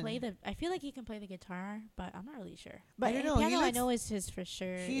can play husband. the. I feel like he can play the guitar, but I'm not really sure. But don't know, he piano, I looks- know is his for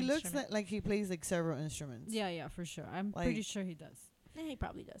sure. he looks instrument. like he plays like several instruments. Yeah, for sure. I'm Like- pretty sure he does. Yeah, he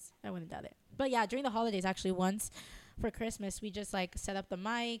probably does. I wouldn't doubt it. But yeah, during the holidays, actually, once for Christmas, we just like set up the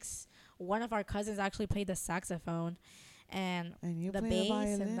mics. One of our cousins actually played the saxophone, and And you the play bass the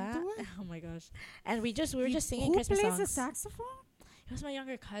violin and that. to it? Oh my gosh! And we were just singing Who Christmas plays songs. the saxophone? It was my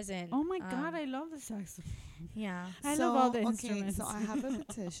younger cousin. Oh my god, I love the saxophone. Yeah. I love all the Okay, instruments. so I have a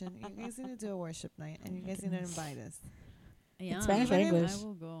petition. You guys need to do a worship night, and you guys need to invite us. Yeah, Spanish or Even if- English? I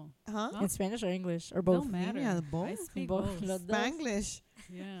will go. Huh? In Spanish or English or both? Don't matter. Yeah, I both. speak Both. both. Los dos. Spanglish.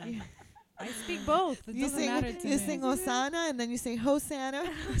 Yeah. I speak both. It You doesn't matter to you me. sing Hosanna and then you say Hosanna.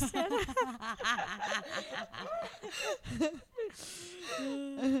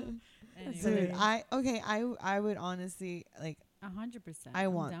 Anyway, Dude, I would honestly like. 100%. I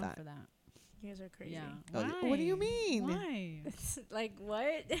I'm want down that. for that. You guys are crazy. Yeah. What do you Why? mean? Why? Like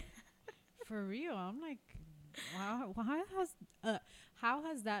what? For real, I'm like, wow. How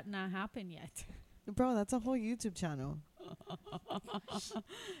has that not happened yet? Bro, that's a whole YouTube channel.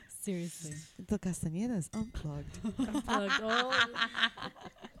 Seriously. The Castanedas Unplugged. Unplugged. Oh.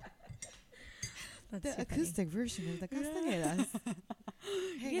 That's The so funny. acoustic version of the Castanedas.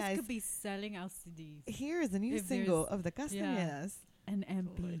 Hey You guys guys, could be selling out CDs. here is a new If single there's- of the Castanedas. An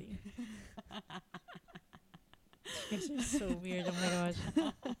MP. Lordy. It's just so weird. Oh my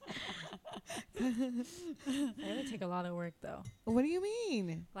gosh. It would take a lot of work though. What do you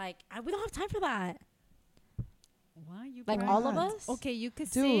mean? Like we don't have time for that. Why you Like Why all not? of us. Okay, you could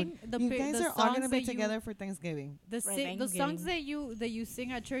Dude, sing the you pi- guys the are all gonna songs be that together for Thanksgiving. the the songs Thanksgiving. that you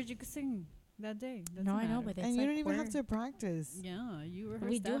sing at church. You could sing that day. No, I know, but it's And you like don't even have we're- to practice. yeah, you rehearse.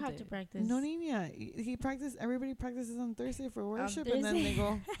 we do that have to day. practice. No, Nina. He practiced. Everybody practices on Thursday for worship, and then Thursday. they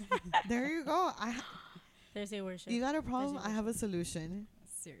go. There you go. Thursday worship. You got a problem? Thursday I have a solution.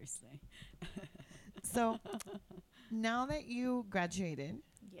 Seriously. So now that you graduated,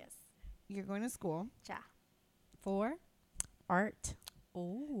 Yes. you're going to school. Cha. For Art.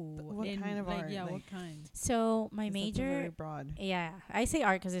 oh, What kind of art? Yeah, Like- what kind? So my 'Cause that's major. very broad. Yeah, I say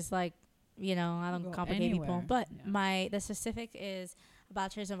art because it's like, I don't Go complicate people. anywhere, But yeah. the specific is a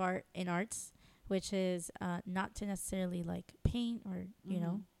bachelor's of art in arts, which is not to necessarily like paint or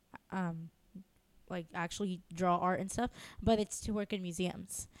like actually draw art and stuff, but it's to work in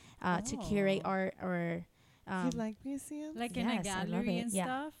museums, to curate Oh. art or. you like museums? Like in a Yes, I love gallery it, and yeah.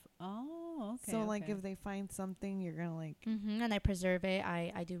 stuff. Oh, okay. So like okay. if they find something, you're gonna like. And I preserve it.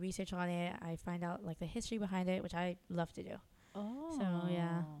 I do research on it. I find out like the history behind it, which I love to do. oh,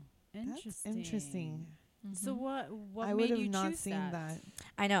 yeah. That's interesting. So what I made would have you not choose seen that.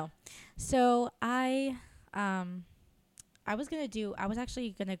 I know. So I was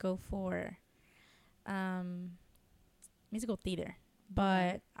actually gonna go for musical theater,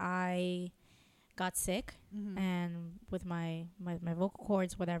 but I got sick and with my vocal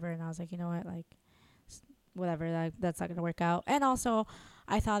cords, whatever, and I was like, you know what, like whatever, that's not gonna work out. And also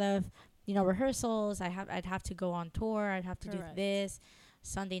I thought of, rehearsals, I'd have to go on tour, I'd have to Correct. do this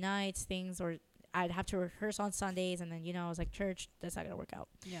Sunday nights things, or I'd have to rehearse on Sundays, and then I was like, church, that's not gonna work out.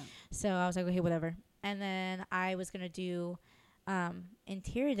 Yeah. So I was like, okay, whatever. And then I was gonna do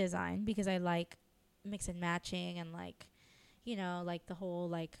interior design because I like mix and matching and like, like the whole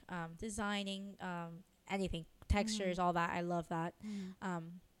like designing anything, textures, all that. I love that.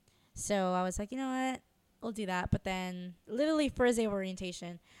 So I was like, you know what, we'll do that. But then literally first day of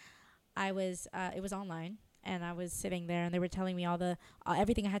orientation, it was online, and I was sitting there, and they were telling me all the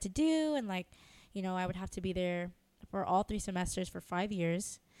everything I had to do, and like, I would have to be there for all 3 semesters for 5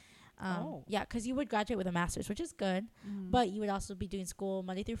 years. Yeah, because you would graduate with a master's, which is good, but you would also be doing school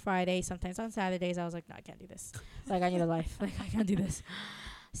Monday through Friday, sometimes on Saturdays. I was like, no, I can't do this. Like, I need a life. Like, I can't do this.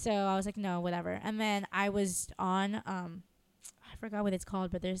 So I was like, no, whatever. And then I was on, I forgot what it's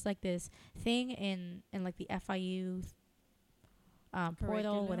called, but there's like this thing in like the FIU portal,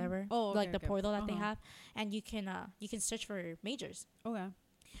 Curriculum? whatever. Oh, okay, like the okay. portal that they Uh-huh. have, and you can search for majors. Okay.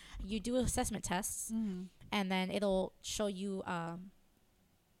 You do assessment tests, and then it'll show you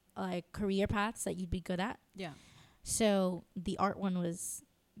like career paths that you'd be good at. Yeah. So the art one was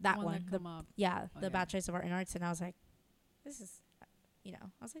that one. That come up. The Okay. Bachelor's of Art in Arts, and I was like, this is, I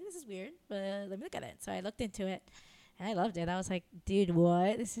was like, this is weird, but let me look at it. So I looked into it, and I loved it. I was like, dude,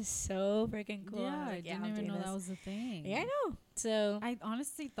 what? This is so freaking cool. Yeah, Like, I didn't I'm even doing know this. that was a thing. Yeah, I know. So I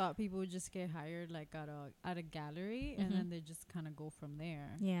honestly thought people would just get hired like at a gallery and then they just kind of go from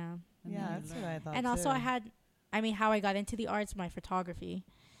there. yeah. And Yeah, then you that's what I learn. thought. And also, how I got into the arts, my photography.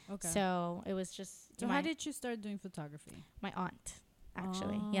 Okay. So it was just So how did you start doing photography? my aunt,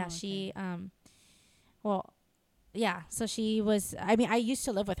 actually. Oh, Yeah, okay. she so she was, I used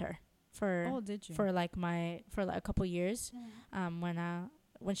to live with her for Did you? for like a couple years,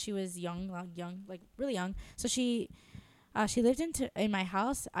 when she was young, like really young. So she lived in my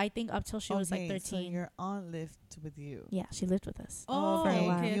house, I think, up till she was like 13. So your aunt lived with you. Yeah, she lived with us. Oh, for a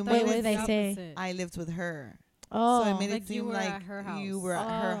while. okay. You I might thought have it was they the say? opposite. I lived with her. Oh, So it made Like it you seem were like at her house. you were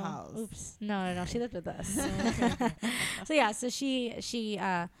at her Oh, house. oops. No, she lived with us. Okay. So yeah, so she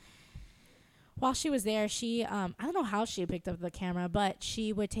while she was there, she I don't know how she picked up the camera, but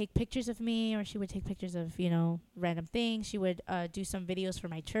she would take pictures of me, or she would take pictures of, random things. She would do some videos for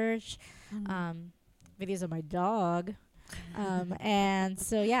my church, videos of my dog. And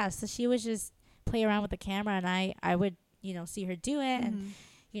so yeah, so she would just play around with the camera, and I would, see her do it, and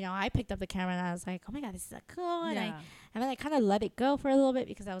I picked up the camera, and I was like, oh my god, this is so cool. And Yeah. then I kind of let it go for a little bit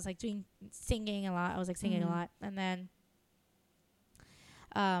because I was like singing a lot. I was like singing a lot. And then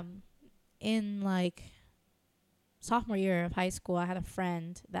in like sophomore year of high school, I had a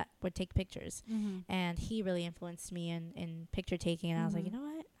friend that would take pictures, and he really influenced me in picture taking. And I was like, you know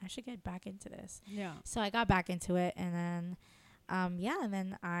what? I should get back into this. Yeah. So I got back into it, and then, and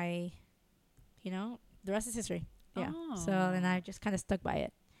then I, the rest is history. Yeah. So then I just kind of stuck by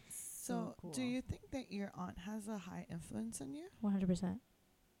it. So, cool. do you think that your aunt has a high influence on you? 100%.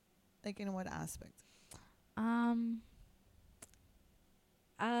 Like, in what aspect?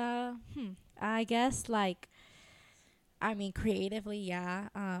 I guess creatively, yeah.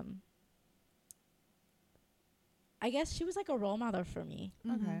 I guess she was like a role model for me.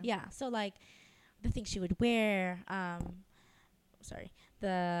 Okay. Yeah. So like the things she would wear, I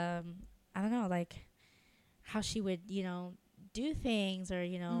don't know, like how she would, do things, or,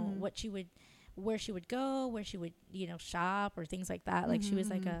 where she would go, where she would, shop, or things like that. Like she was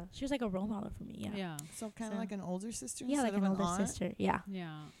like a role model for me. Yeah. Yeah. So kind of like an older sister. Yeah, like instead an of older aunt? sister. Yeah.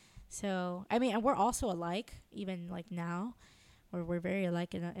 Yeah. So, and we're also alike, even like now, or we're very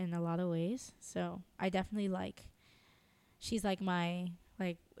alike in a lot of ways. So I definitely she's like my.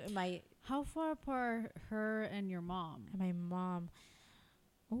 How far apart her and your mom? My mom.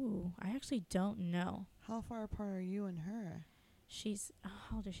 Oh, I actually don't know. How far apart are you and her? She's,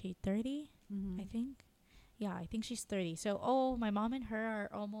 how old is she? 30, Mm-hmm. I think. Yeah, I think she's 30. So, my mom and her are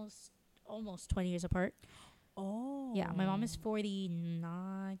almost 20 years apart. Oh. Yeah, my mom is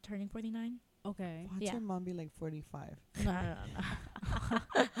 49, turning 49. Okay. Watch Yeah. your mom be like 45. No.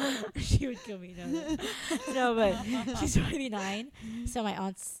 She would kill me. No, but she's 49. So my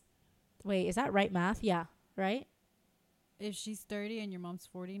aunt's, wait, is that right math? Yeah, right? If she's 30 and your mom's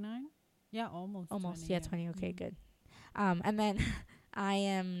 49? Yeah, almost. Almost, 20, yeah, 20. Okay, Mhm. good. And then I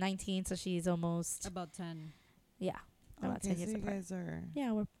am 19, so she's almost, About 10. yeah, about Okay, 10 so years you apart. guys are.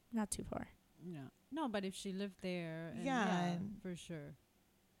 Yeah, we're not too far. Yeah. No, but if she lived there, and Yeah, yeah, and- for sure.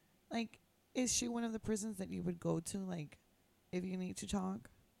 Like, is she one of the persons that you would go to, like, if you need to talk?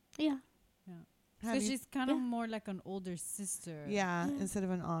 Yeah. Have Because you- she's kind of Yeah. more like an older sister. yeah, Yeah. instead of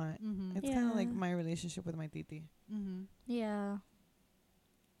an aunt. Mm-hmm. It's kind of like Yeah. my relationship with my titi. Mm-hmm. Yeah.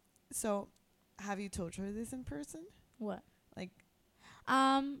 So, have you told her this in person? What? Like,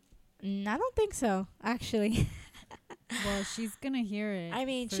 I don't think so, actually. Well, she's going to hear it. I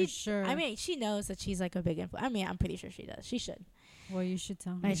mean, for sure. she knows that she's like a big influence. I mean, I'm pretty sure she does. She should. Well, you should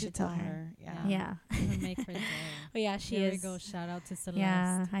tell her. I you should should tell tell her. her. Yeah. Yeah. It'll make her day. But yeah, she Here is. we go. Shout out to Celeste.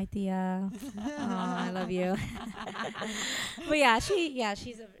 Yeah. Hi, Tia. Oh, I love you. But yeah,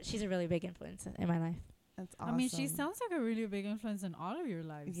 she's a really big influence in my life. That's awesome. I mean, she sounds like a really big influence in all of your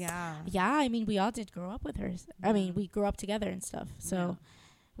lives. Yeah. Yeah, I mean, we all did grow up with her. I mean, Yeah. we grew up together and stuff. So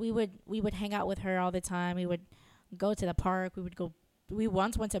we would hang out with her all the time. We would go to the park. We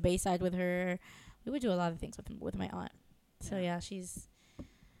once went to Bayside with her. We would do a lot of things with my aunt. So yeah, she's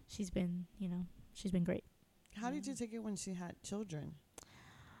been, she's been great. How did you take it when she had children?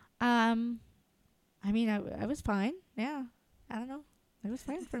 I mean, I was fine. Yeah. I don't know. It was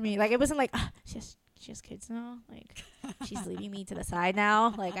fine for me. Like, it wasn't like, she has kids now. Like, she's leaving me to the side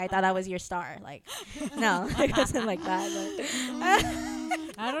now. Like, I thought I was your star. Like, no, it wasn't like that.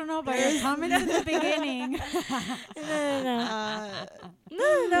 But I don't know, but your comments in the beginning.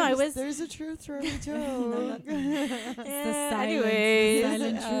 No, it was. There's a truth for every joke. It's the silence, anyways,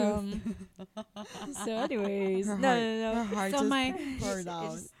 the silent so anyways, Her no. Her heart So just my- poured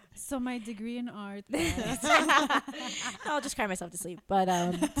out. So my degree in art. I'll just cry myself to sleep. But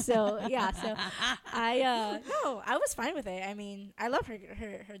so yeah, so I was fine with it. I mean, I love her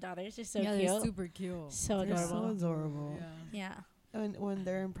daughters. They're so yeah, cute. they're super cute. So They're adorable. so adorable. Yeah. Yeah. When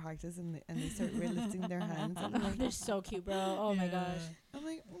they're in practice and they start lifting their hands, I'm like, They're so cute, bro. Oh my gosh. I'm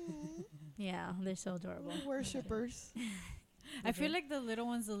like, Yeah, they're so adorable. worshippers. I feel like the little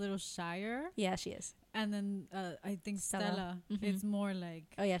one's a little shyer, Yeah, she is. and then I think Stella. Stella Mhm. is more like,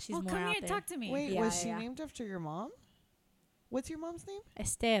 Oh yeah, she's oh, more come out here, there. talk to me. Wait, Yeah, was she yeah. named after your mom? What's your mom's name?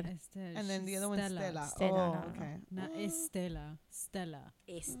 Esther. Estelle, And then the she's other one's Stella. Stella, Oh, no. okay. Not Estella. Stella.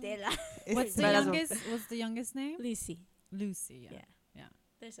 Estela. What's the Stella. youngest? What's the youngest name? Lucy. Lucy. Yeah. Yeah.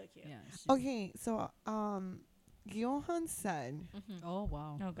 They're so cute. Yeah. she's- Okay, so Johan said Mm-hmm. Oh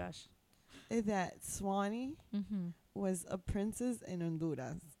wow. Oh gosh. that Swany Mm-hmm. was a princess in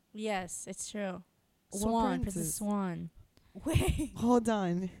Honduras. Yes, it's true. What Swan, princess? Princess Swan. Wait. Hold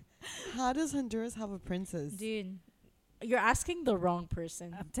on. How does Honduras have a princess? Dude, you're asking the wrong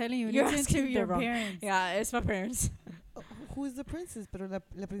person. I'm telling you, You're you need to asking interview the your wrong- parents. Yeah, it's my parents. Who's the princess? Pero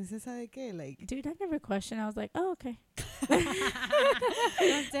la princesa de qué? Like, Dude, I never questioned. I was like, oh, okay.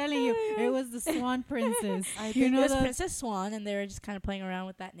 I'm telling you, it was the Swan Princess. I You think It know was the Princess Swan, and they were just kind of playing around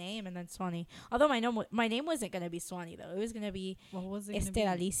with that name, and then Swanny. Although my name wasn't going to be Swanny, though. It was going to be what was it? gonna be?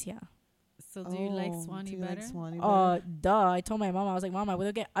 Esther Alicia. So do you like Oh, Swany do you like better? Swany better? Duh. I told my mom, I was like, Mom, I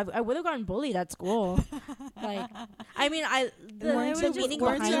would have gotten bullied at school. Like, I mean, Weren't the you, meaning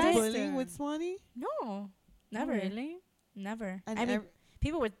weren't behind you it. bullying with Swany? No, never, Oh, really? never. And I mean,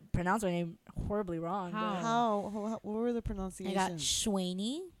 people would pronounce my name horribly wrong. How? how what were the I got pronunciations?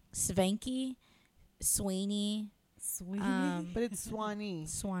 Swany, Swanky, Swany, Sweet. But it's Swany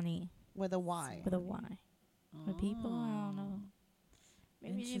Swany with a Y. with a Y. But people, I don't know.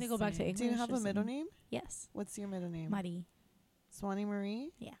 Maybe you need to go back to English. Do you have or a middle something. name? Yes, What's your middle name? Marie. Swanny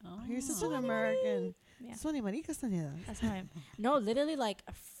Marie? Yeah, Oh. You're such an American. yeah. Swany Marie Castaneda. That's how I'm. No, literally, like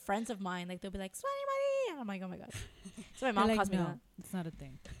friends of mine, like they'll be like Swany Marie, and I'm like, oh my god. So my mom Like, calls me no, it's not a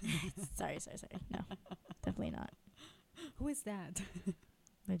thing. that. Sorry. No, definitely not. Who is that?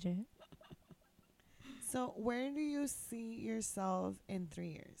 Legit. So where do you see yourself in 3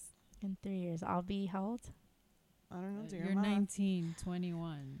 years? In 3 years, I'll be how old? I don't know. Do your You're math. 19,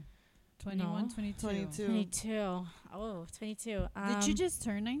 21. 21, No. 22. 22. 22. Oh, 22. Did you just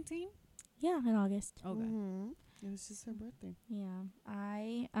turn 19? Yeah, in August. Okay. Mhm. It was just her birthday. Yeah,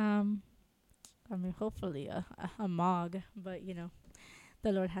 I mean, hopefully a mog, but you know,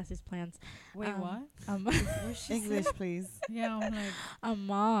 the Lord has His plans. Wait, what? English, please. Yeah, I'm like, A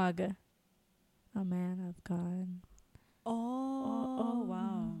mog, a man of God. oh,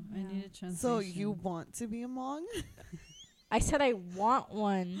 wow. I yeah. need a translation. So you want to be a Hmong? I said I want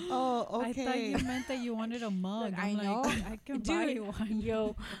one. Oh, I thought okay. you meant that you wanted a mug. Look, I'm I know. like, I can buy Dude, you one.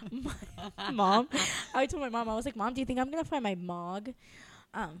 Yo, mom. I told my mom, I was like, Mom, do you think I'm gonna find my mog,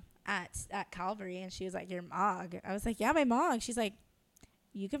 at Calvary? And she was like, your mog. I was like, yeah, my mog. She's like,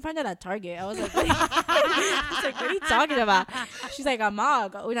 you can find it at Target. I was like, I was like, what are you talking about? She's like, a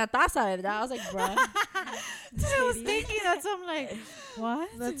mog, una taza, ¿verdad? I was like, bruh. I was thinking that, so I'm like, what?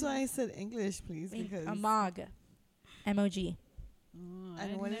 That's why I said English, please, because A mog, M-O-G. Oh,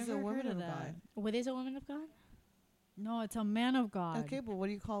 and I'd what is a never woman heard of that. God? What is a woman of God? No, it's a man of God. Okay, but what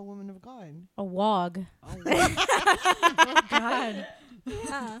do you call a woman of God? A wog. Oh, God.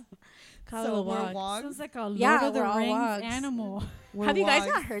 Yeah. Call So it a we're wog. wogs? Sounds like a Lord Yeah, of the we're all Rings wogs. animal. We're Have you guys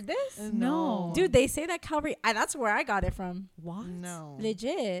wogs? not heard this? No. Dude, they say that Calvary. That's where I got it from. What? No.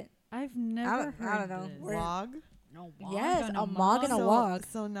 Legit. I've never heard I don't know. this. We're- Wog? No, Yes, and a mug and a so, wog.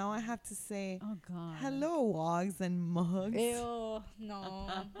 So now I have to say, Oh, God. hello, wogs and mugs. Ew, no.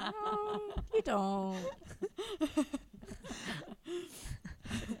 No, you don't.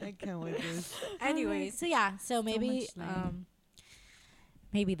 I can't with this. Anyways, so yeah, so maybe, much slang.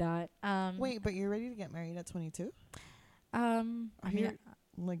 maybe that. Wait, but you're ready to get married at 22? I mean, You're,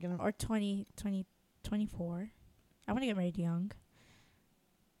 like, in or 24. I want to get married young.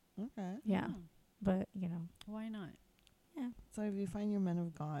 okay. Yeah, Oh, but you know, why not? So if you find your man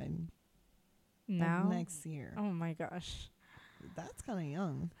of God like, now. next year, Oh my gosh, that's kind of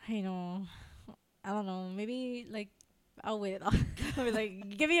young. I know. I don't know. Maybe like I'll wait it off. I'll be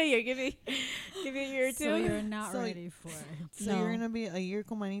like, give me a year. Give me a year or two. So you're not So ready for it. So you're gonna be a year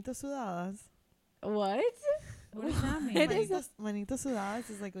con manitas sudadas. What? What does that mean? It is manitas sudadas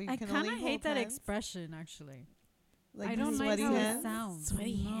is like, oh, you I can kind only of hate hold that hands. expression, actually. Like I don't like sweaty how hands. it sounds.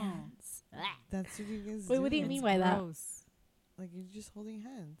 Sweaty No. hands. That's what you guys Wait, what do you do. mean It's by that? gross. Like you're just holding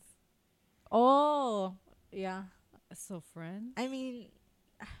hands. Oh, yeah. So, friend? I mean,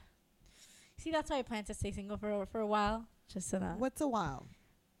 see, that's why I plan to stay single for a while. Just so that What's a while?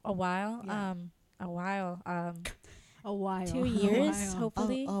 a while. Yeah. A while. A while. 2 A years, while.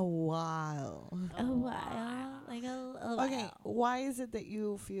 hopefully. A while. A while. Like a Okay, while. why is it that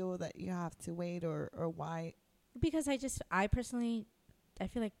you feel that you have to wait, or why? Because I personally, I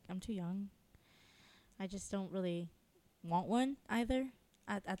feel like I'm too young. I just don't really want one either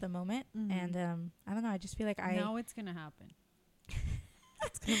at the moment. Mhm. And I don't know. I just feel like Now it's going to happen.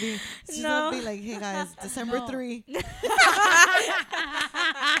 It's gonna be. It's just No. gonna be like, hey guys, December No. 3.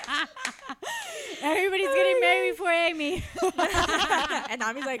 Everybody's getting married before Amy. and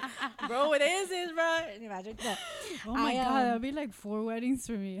Nami's like, bro, what is this, bro? Can you imagine? No. Oh my I, God, that'll be like 4 weddings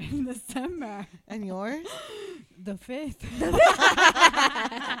for me in December. And yours? The 5th.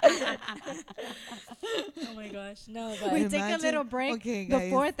 Oh my gosh, no, but We take a Imagine- little break. Okay, The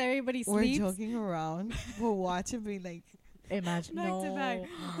guys, 4th, everybody we're sleeps. joking around. We'll watch it be like, imagine. Back to no.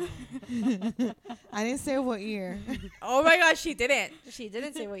 back. I didn't say what year, Oh my gosh, she didn't. She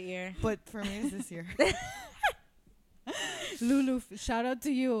didn't say what year. but for me it's this year. Lulu, shout out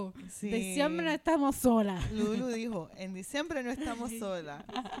to you. Sí. Diciembre no estamos solas. Lulu dijo, en diciembre no estamos sola.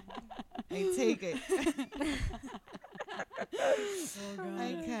 I take it.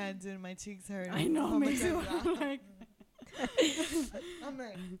 I can't, dude. My cheeks hurt. I know, How me much I too. laugh. Like, I'm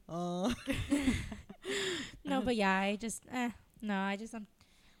like, oh. No, but yeah, I just, no, I just,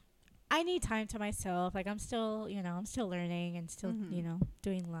 I need time to myself. Like I'm still, I'm still learning and still,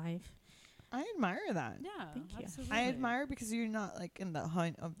 doing life. I admire that. Yeah, Thank you. absolutely. I admire because you're not like in the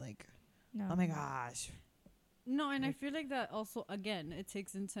hunt of like, No. oh my gosh. No, and I Like- feel like that also, again, it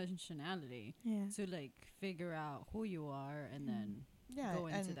takes intentionality Yeah. to like figure out who you are and then Yeah, go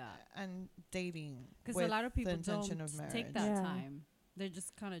into and that. and dating Because with a lot of people the intention don't of marriage. take that Yeah. time. They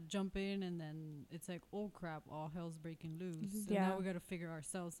just kind of jump in and then it's like, oh crap, all hell's breaking loose. And Yeah. now we got to figure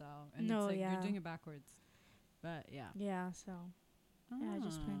ourselves out. And No, it's like, yeah. you're doing it backwards. But yeah. Yeah. So yeah, I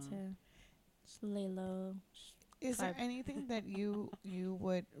just plan Ah. to just lay low. Is there Vibe. anything that you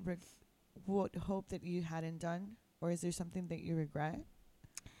would would hope that you hadn't done, or is there something that you regret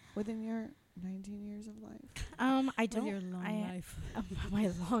within your 19 years of life? I With don't. your long life. My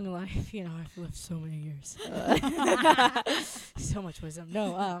long life. I've lived so many years. So much wisdom.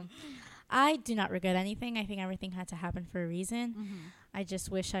 No. I do not regret anything. I think everything had to happen for a reason. Mm-hmm. I just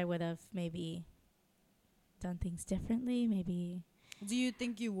wish I would have maybe done things differently. Maybe Do you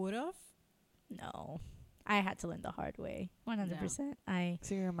think you would have? no. I had to learn the hard way. 100%.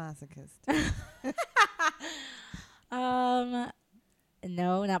 So you're a masochist.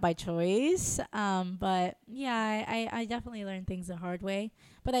 No, not by choice. But yeah, I definitely learned things the hard way.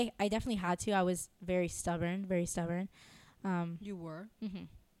 But I definitely had to. I was very stubborn, very stubborn. You were.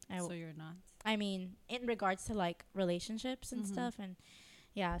 Mm-hmm. So you're not. I mean, in regards to like relationships and Mhm. stuff, and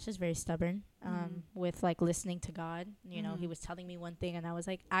yeah, it's just very stubborn. Mhm. With like listening to God, he Mhm. was telling me one thing, and I was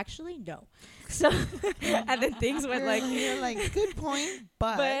like, actually, no. So, and then things went like, you're like, good point,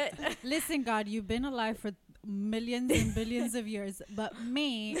 but Listen, God, you've been alive for millions and billions of years, but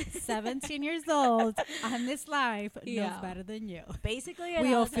me, 17 years old, on this life, Yeah. knows better than you. basically, We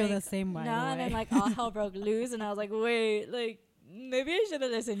I all was feel the like, same way. no, and then like all hell broke loose, and I was like, wait, like maybe I should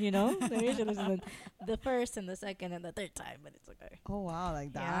have listened, maybe I should have listened the first and the second and the third time, but it's okay. oh wow,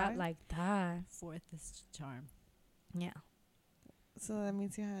 like Yeah, that. like that. Fourth is charm. Yeah. So that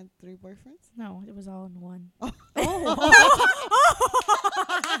means you had 3 boyfriends. No, it was all in one.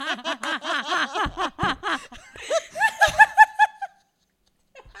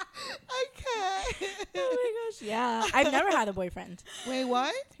 I can't. Oh my gosh. Yeah. I've never had a boyfriend. Wait,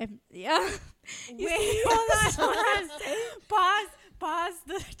 what? Yeah. Wait, hold on. Pause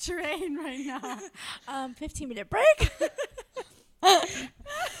the train right now. 15-minute break.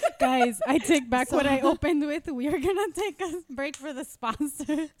 Guys, I take back what I opened with. We are going to take a break for the sponsor.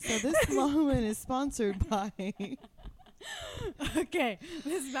 So this moment is sponsored by. Okay,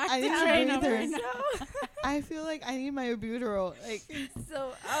 this is back I to need a train over breather. now. I feel like I need my epidural. Like,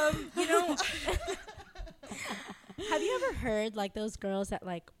 So, have you ever heard like those girls that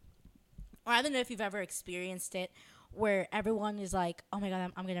like, or I don't know if you've ever experienced it, where everyone is like, oh my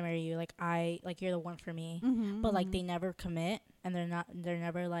God, I'm gonna marry you. Like you're the one for me. Mm-hmm, But like they never commit and they're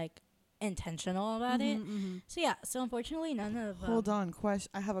never like intentional about it. So yeah, so unfortunately none of hold on.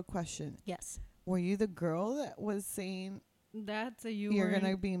 I have a question. Yes. Were you the girl that was saying That's a you're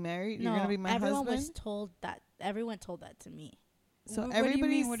gonna be married? No, You're gonna be my everyone husband? was told that. Everyone told that to me. So What do you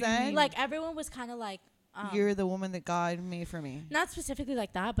everybody mean? What do you said mean? Like everyone was kind of like, you're the woman that God made for me. not specifically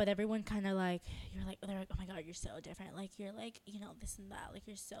like that, but everyone kind of like, they're like, oh my God, you're so different. Like you're like, this and that. Like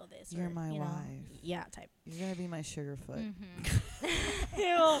you're so this. You're or, my wife. Yeah, type. You're gonna be my sugarfoot.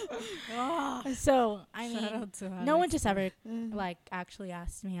 Ew. So I Shout mean, out to no one just ever Mhm. like actually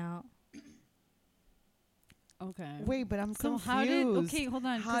asked me out. Okay. Wait, but I'm So confused. how did? Okay, hold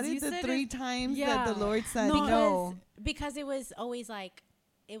on. How 'cause you did the said 3 it- times that Yeah. the Lord said No, no? Because it was always like,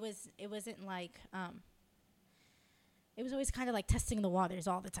 it wasn't like it was always kind of like testing the waters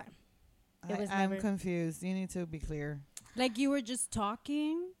all the time. It was I'm never- confused. You need to be clear. Like you were just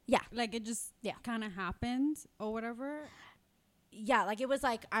talking? Yeah. Like it just Yeah. kind of happened or whatever? Yeah, like it was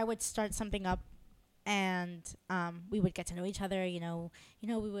like I would start something up and we would get to know each other, we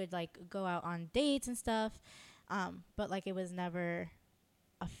would like go out on dates and stuff. But like it was never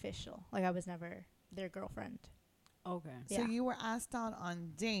official. Like I was never their girlfriend. Okay. So Yeah. you were asked out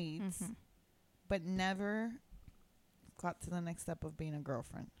on dates, Mhm. but never got to the next step of being a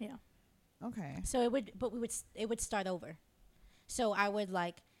girlfriend. Yeah. Okay. So it would start over. So I would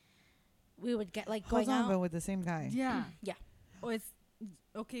like, we would get like Hold going on, out. but with the same guy. Yeah. Yeah. Oh, it's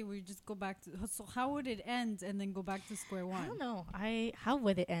okay. We just go back to. So how would it end and then go back to square one? I don't know. How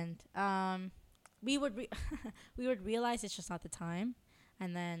would it end? We would we would realize it's just not the time,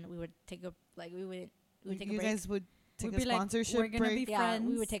 and then we would take a we would take a You break. guys would take We'd a be like, sponsorship we're gonna break. be Yeah, we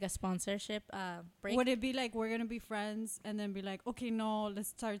friends. would take a sponsorship break. Would it be like we're gonna be friends and then be like, okay, no, let's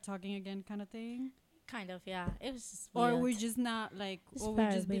start talking again, kind of thing? Kind of, yeah. It was just Or weird. we just not like, It's or we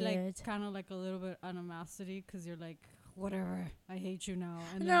very just be like weird. kind of like a little bit animosity because you're like, whatever, I hate you now.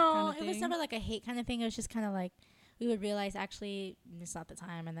 And that No, kind of it was thing? never like a hate kind of thing. It was just kind of like we would realize actually it's not the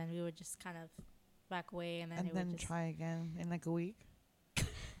time, and then we would just kind of back away, and then And it then would just try again in like a week.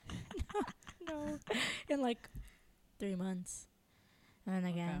 no in like 3 months, and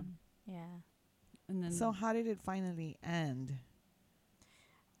then Okay. again, yeah. And then So how did it finally end?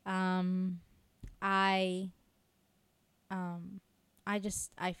 I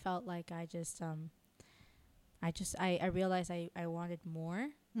I felt like I realized I wanted more,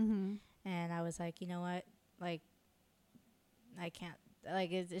 mm-hmm. and I was like, you know what, like I can't,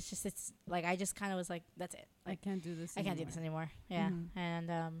 like it's just it's like I just kind of was like, that's it, I like can't do this. I can't do this anymore. Yeah. Mhm.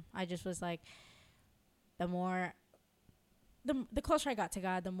 And I just was like, the more the closer I got to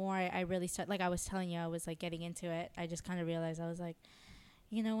God, the more I really start, like I was telling you, I was like getting into it. I just kind of realized, I was like,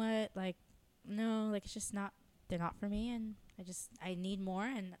 you know what, like no, like it's just not, they're not for me, and I need more,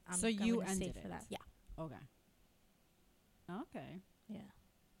 and So I'm you gonna stay ended for it. that. Yeah. Okay. Okay. Yeah.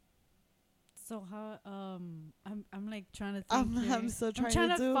 So how I'm like trying to think. I'm so I'm trying, trying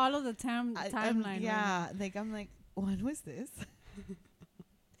to to do. follow the I'm- timeline. right yeah, now. like I'm like, when was this?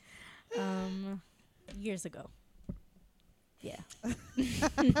 Years ago. Yeah.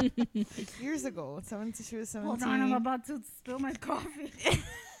 Years ago. 17. She was 17. Hold on, I'm about to spill my coffee.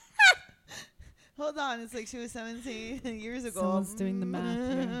 Hold on, it's like she was 17 years ago. Someone's doing the math.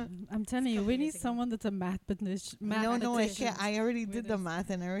 Yeah. I'm telling you, we couple need years ago. someone that's a mathematic. No, I can't. I already with did the us. math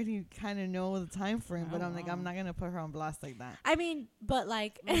and I already kind of know the time frame, but Oh, I'm like, wow. I'm not gonna put her on blast like that. I mean, but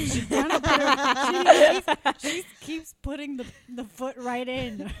like, She's trying to put her, she keeps putting the foot right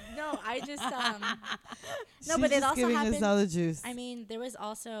in. no, I just No, She's but it just also giving us happened. all the juice. I mean, there was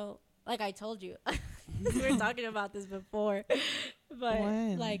also, like I told you, we were talking about this before, but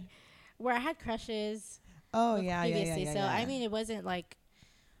When? like where I had crushes oh with yeah. previously. So yeah. I mean, it wasn't like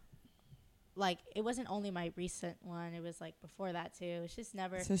it wasn't only my recent one. It was like before that too. It's just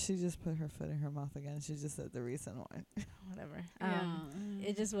never So she just put her foot in her mouth again. She just said the recent one. whatever. Yeah.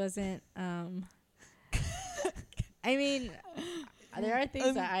 It just wasn't. I mean, there are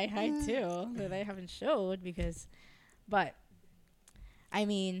things that I hide too that I haven't showed but I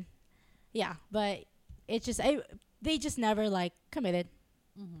mean, yeah, but it just they just never like committed,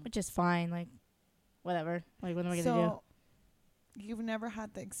 Mhm. which is fine. Like, whatever. Like, what am I gonna So you've never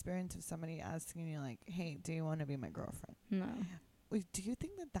had the experience of somebody asking you like, "Hey, do you want to be my girlfriend?" do? No. Wait, do you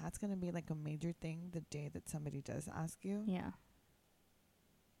think that that's gonna be like a major thing the day that somebody does ask you? Yeah.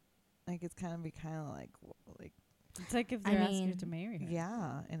 Like it's kind of like It's like if I they're asking you mean, to marry her.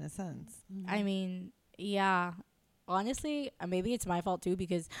 yeah, in a sense. Mhm. I mean, yeah. Honestly, maybe it's my fault too,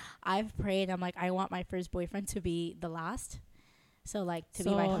 because I've prayed. I'm like, I want my first boyfriend to be the last. So like to be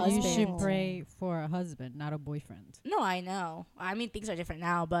my So husband. you should pray for a husband, not a boyfriend. No, I know. I mean, things are different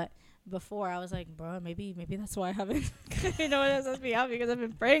now, but before I was like, bro, maybe that's why I haven't. You know, it supposed to be out because I've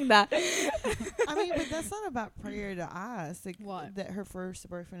been praying that. I mean, but that's not about prayer to us. Like What? that her first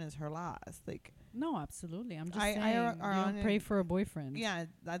boyfriend is her last. Like No, absolutely. I'm just I saying. are You on don't it. pray for a boyfriend. yeah,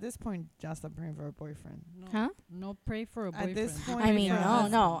 at this point, just I'm praying for a boyfriend. No, Huh? no, pray for a At boyfriend. this point, I mean, for a no.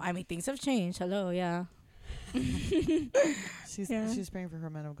 husband. I mean, things have changed. Hello, yeah. She's Yeah. she's praying for her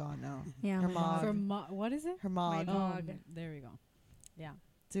man of God now. Yeah. Her my mom. dog. For what is it? Her mom, dog. There we go. Yeah.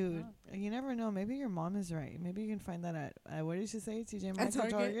 dude. Oh. You never know. Maybe your mom is right. Maybe you can find that at what did she say? TJ At Maxx or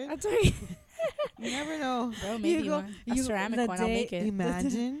Target. At Target. You never know. Bro, maybe go- one. A you- ceramic the one. I'll day- make it.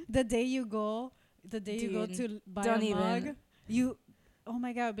 Imagine. The day you go Dude, to buy don't a mug, even. you, oh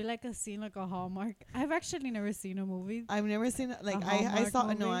my god, it'd be like a scene, like a Hallmark. I've actually never seen a movie. I've never seen like A I Hallmark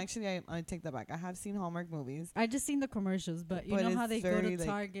saw no movie? actually I take that back. I have seen Hallmark movies. I just seen the commercials, but you But know how it's they go very, to like,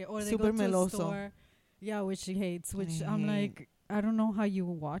 Target or they super go to a meloso. store. Yeah, which she hates. Which I I'm hate. like, I don't know how you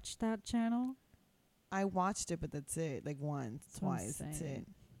watch that channel. I watched it, but that's it. Like once, That's what I'm twice. That's it. saying.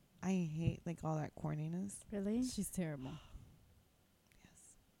 I hate like all that corniness. Really? She's terrible. Yes.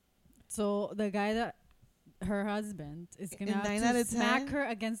 So the guy that her husband is gonna In have 9 to out of smack 10? her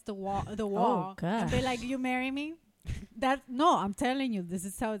against the wall, and be gosh. like, "You marry me?" That no, I'm telling you, this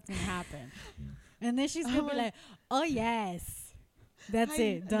is how it's gonna happen. And then she's gonna be like, "Oh yes, that's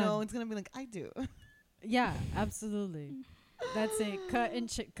it, done." No, it's gonna be like I do. Yeah, absolutely. That's it.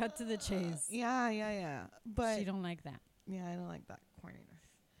 Cut to the chase. Yeah. But She don't like that. yeah, I don't like that corniness.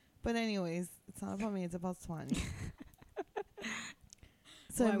 But anyways, it's not about me. It's about Swany.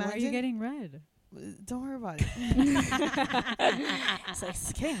 So Why are you imagine. getting red? Don't worry about it. It's like,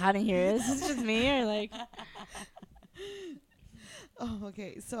 it's getting hot in here. Is this just me or like? Oh,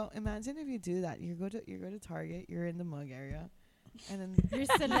 okay. So imagine if you do that. You go to Target. You're in the mug area, and then You're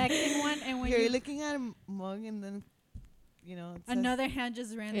selecting one, and when you're you looking at a mug, and then it says- another hand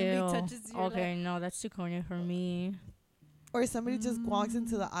just randomly Ew. touches you. Okay, no, that's too corny for me. Or somebody just walks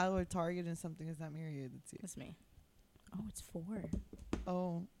into the aisle or Target and something is not myriad. It's you. That's me. Oh, it's 4.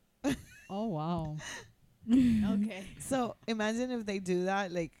 Oh. Oh wow. Okay. So imagine if they do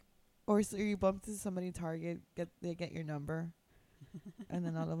that, like, or so you bump into somebody in Target, they get your number, and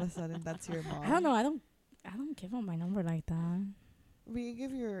then all of a sudden that's your mom. I don't know. I don't give them my number like that. We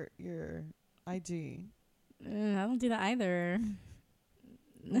give your IG. I don't do that either.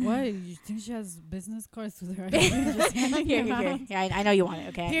 What? You think she has business cards with her? Just handing Here, them here, here. out? Yeah, I know you want it.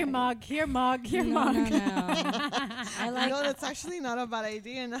 Okay. Here, mug. Here, mug. Here, No, mug. no, no. I like No, that's actually not a bad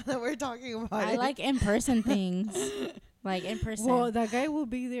idea now that we're talking about I it. like in person things. Like in person. Well, that guy will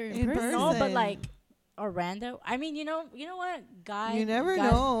be there in In person. no, but person. like a rando. I mean, you know what? Guy. You never guy-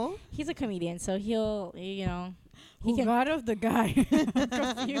 know. He's a comedian, so he'll, he Who can. got of the guy?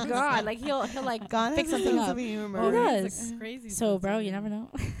 You God, like he'll like God fix has a something sense up. of humor. He he's does. like crazy. So, sense bro, of you never humor.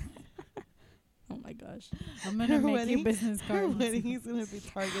 know. Oh my gosh. I'm gonna Her make wedding- you business Her cards. wedding is gonna be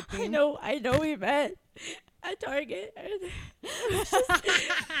Target I themed. know we met at Target.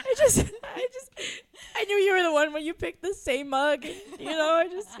 I knew you were the one when you picked the same mug. You know, I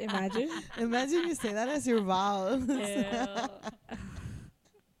just imagine. Imagine you say that as your vow. Ew.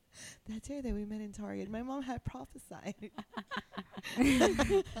 That day that we met in Target, my mom had prophesied.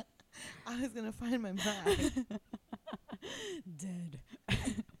 I was gonna find my bag. Dead.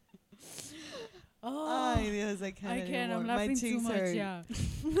 Oh, Ay, Dios, I can't I can't. I'm anymore. My laughing too cheeks much. hurt. Yeah.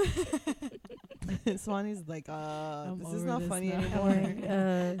 Swany's like, this is over not this funny now.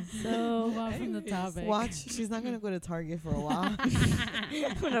 anymore. So move on from the topic. Watch, she's not gonna go to Target for a while.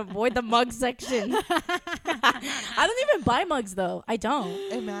 I'm gonna avoid the mug section. I don't even buy mugs though. I don't.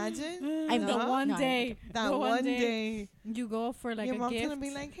 Imagine I the think- one no, I day, that the one day you go for like your a mom's gift. gonna be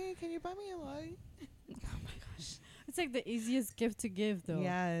like, "Hey, can you buy me a mug?" It's like the easiest gift to give, though.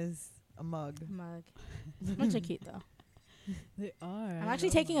 Yes, a mug. Mug. Mugs are cute though. They are. I'm actually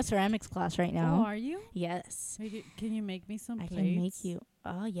taking a ceramics class right Oh, now. are you? Yes. Can you make me some I plates? can make you.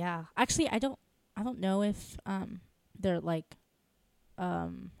 Oh yeah. Actually, I don't know if they're like I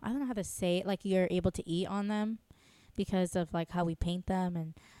don't know how to say it. Like you're able to eat on them because of like how we paint them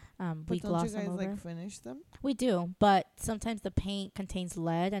and we But don't gloss you guys them over. like finish them? We do, but sometimes the paint contains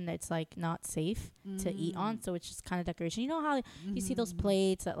lead and it's like not safe to eat on, Mm. so it's just kind of decoration. You know how you see those Mhm.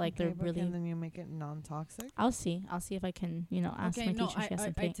 plates that like Okay, they're but really. can then you make it non-toxic? I'll see if I can ask Okay, my no, teacher if she has some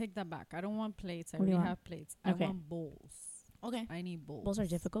I paint. take that back. I don't want plates. I What do you already want? have plates. Okay. I want bowls. Okay. I need bowls. Bowls are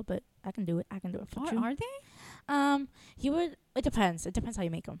difficult, but I can do it. I can do it for Oh, you. are they? You would. It depends. It depends how you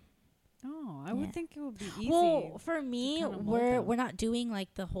make them. Oh, I Yeah. would think it would be easy. Well, for me, kinda mold we're them. not doing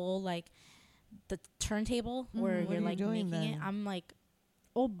like the whole like the turntable where Mhm. What you're are you like doing making it. then? I'm like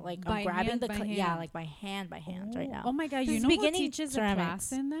like I'm grabbing hand, the by yeah, hand. like by hand right now. Oh my god, This you is know who beginning teaches a ceramics.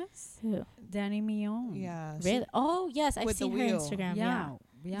 class in this? Who? Danny Mion. Yeah. Really? Oh yes, I've with the seen her wheel. Instagram. Yeah.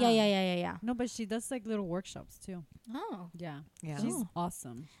 Yeah. No, but she does like little workshops too. Oh, Yeah. Yeah. She's Oh.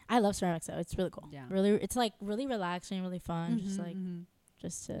 awesome. I love ceramics though. It's really cool. Yeah. Really, it's like really relaxing, really fun. Just like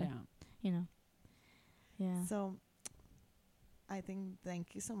just to yeah. yeah. So,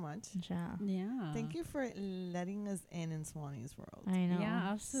 thank you so much. Yeah. Yeah. Thank you for letting us in Swany's world. I know.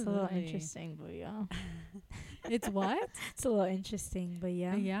 Yeah, It's a little absolutely. interesting, but yeah. It's what? It's a little interesting, but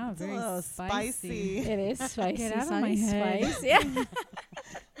yeah. Yeah, It's a very little spicy. It is spicy. Get out of Sunny my head. spice. Yeah.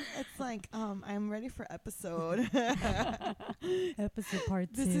 It's like I'm ready for episode. Episode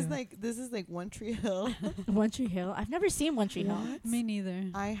part 2. This is like One Tree Hill. One Tree Hill. I've never seen One Tree Hill. What? Me neither.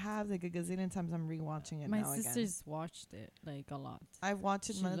 I have like a gazillion times. I'm rewatching it My now again. sisters watched it like a lot. I've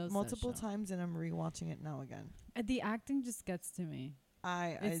watched it She loves that multiple show. times and I'm rewatching it now again. The acting just gets to me.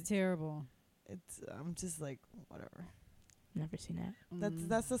 I It's terrible. I'm just like whatever. Never seen it.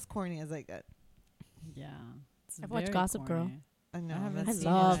 That's as corny as I get. Yeah. It's I've watched very Gossip Girl. corny. I know. haven't I seen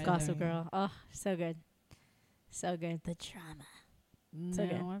love it Gossip either. Girl. Oh, so good. So good. The drama. No, So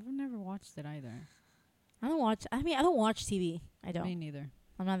good. I've never watched it either. I don't watch TV. I don't. Me neither.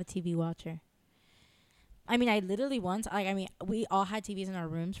 I'm not a TV watcher. I literally once, we all had TVs in our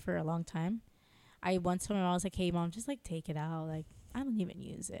rooms for a long time. I once told my mom, I was like, hey, mom, just like take it out. Like, I don't even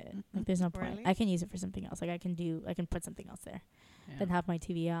use it. Like, there's no point. Really? I can use it for something else. Like, I can put something else there Yeah. than have my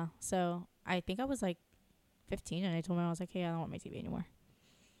TV out. So, I think I was like 15 and I told my mom, I was like, hey, I don't want my TV anymore.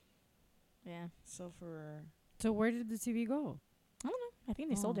 Yeah. So where did the TV go? I think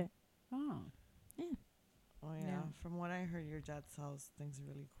they sold Oh. it. Oh. oh yeah. Yeah. From what I heard, your dad sells things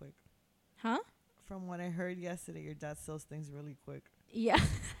really quick. Huh? From what I heard yesterday, your dad sells things really quick. Yeah.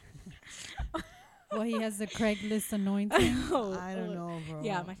 Well, he has the Craigslist anointing. I don't know, bro.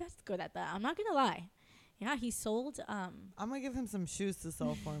 Yeah, my dad's good at that. I'm not going to lie. Yeah, he sold I'm gonna give him some shoes to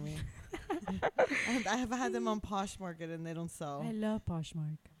sell for me. I have had them on Poshmark and they don't sell. I love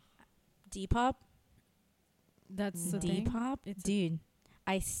Poshmark. Depop. That's the thing. Depop, It's dude.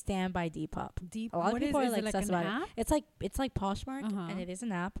 I stand by Depop. Deep. A lot of What is people it? are Is like it like obsessed an about app? it. It's like Poshmark, Uh-huh. and it is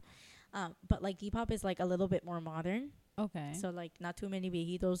an app. But like Depop is like a little bit more modern. Okay. So like not too many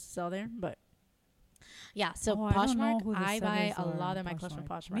viejitos sell there, but yeah. So Oh, I don't know Poshmark, who the I buy sellers a are lot on of my clothes from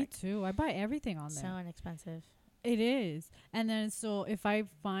Poshmark. Me too. I buy everything on So there. inexpensive. It is. And then so if I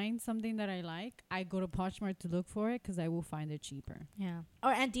find something that I like, I go to Poshmark to look for it because I will find it cheaper. Yeah.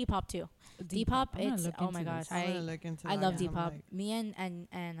 Or and Depop too. Depop, I'm gonna it's look oh into my gosh, this. I'm gonna look into I that love 'cause I'm Depop. like, Me and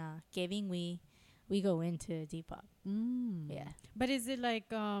Gavin, we go into Depop. Yeah. But is it like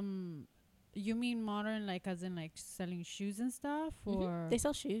you mean modern, like as in like selling shoes and stuff, or They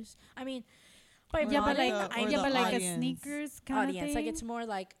sell shoes. I mean, by Or yeah, but modern, like the- or yeah, the but like a audience. sneakers kind of audience. thing. Like it's more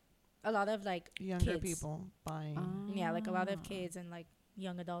like a lot of like younger kids. people buying. Yeah, like a lot of Ah. kids and like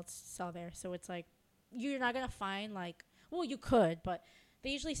young adults sell there. So it's like you're not gonna find like, well, you could, but they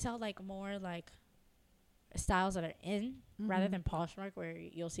usually sell like more like styles that are in rather Mhm. than Poshmark where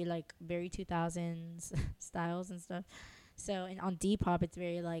you'll see like very 2000s styles and stuff. So and on Depop it's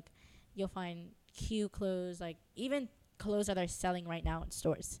very like you'll find cute clothes, like even clothes that are selling right now in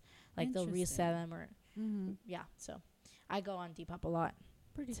stores. Like they'll resell them or yeah. So I go on Depop a lot.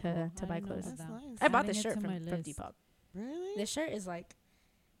 Pretty to- cool. to I buy didn't know clothes. about That's that. nice. I bought Adding this it shirt to my from list. Depop. Really? This shirt is like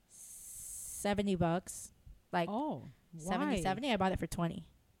 $70. Like Oh, 70, why? 70. I bought it for 20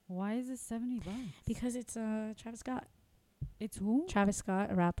 Why is it $70? because it's Travis Scott. It's who? Travis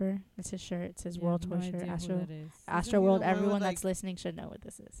Scott, a rapper. It's his shirt. It's his Yeah, World I Tour have no shirt. idea who Astro that is. Astro he World. the one with, Everyone like- that's listening should know what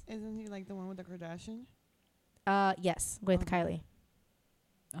this is. Isn't he like the one with the Kardashian? Yes, with Okay. Kylie.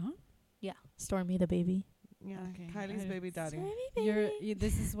 Uh-huh. Yeah, Stormy the baby. Yeah, Okay, Kylie's I- baby daddy.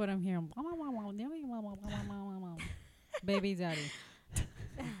 This is what I'm hearing. Baby daddy.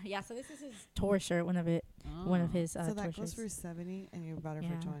 Yeah, so this is his tour shirt. One of Oh. his So tour that goes shirts. for 70 and you bought it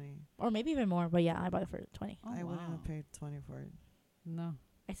Yeah. for 20. Or maybe even more. But yeah, I bought it for 20. Oh, I wouldn't wow. have paid 20 for it. No,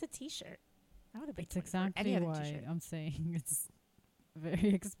 It's a T-shirt. I would have paid it's 20 for any exactly other why T-shirt. I'm saying it's very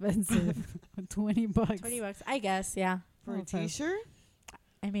expensive. $20. $20, I guess. Yeah. For a Okay. t-shirt?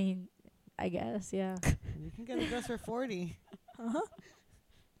 I mean, I guess. Yeah. You can get a dress for 40.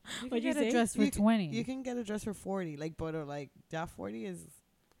 You What'd can you get say? a dress for You 20. You can get a dress for 40. Like, but like, that 40 is...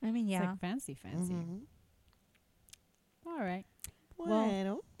 I mean, It's yeah. like fancy. Mhm. All right. Well,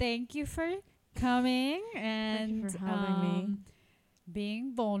 Bueno. Thank you for coming and for having me.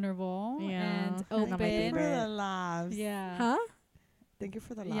 being vulnerable Yeah. and Not my open. Thank you for favorite. the laughs. Yeah. Huh? Thank you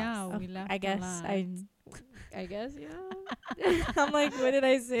for the laughs. Yeah, Oh, we laughed I a guess lot. I guess yeah. I'm like, what did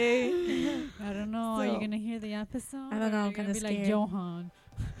I say? I don't know. Are you So- gonna hear the episode? I don't know, Or are I'm you gonna kinda be like scared. Johan.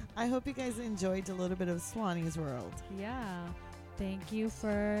 I hope you guys enjoyed a little bit of Swany's world. Yeah. Thank you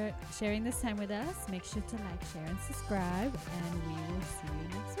for sharing this time with us. Make sure to like, share, and subscribe. And we will see you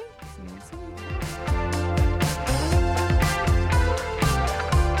next week. See you next week.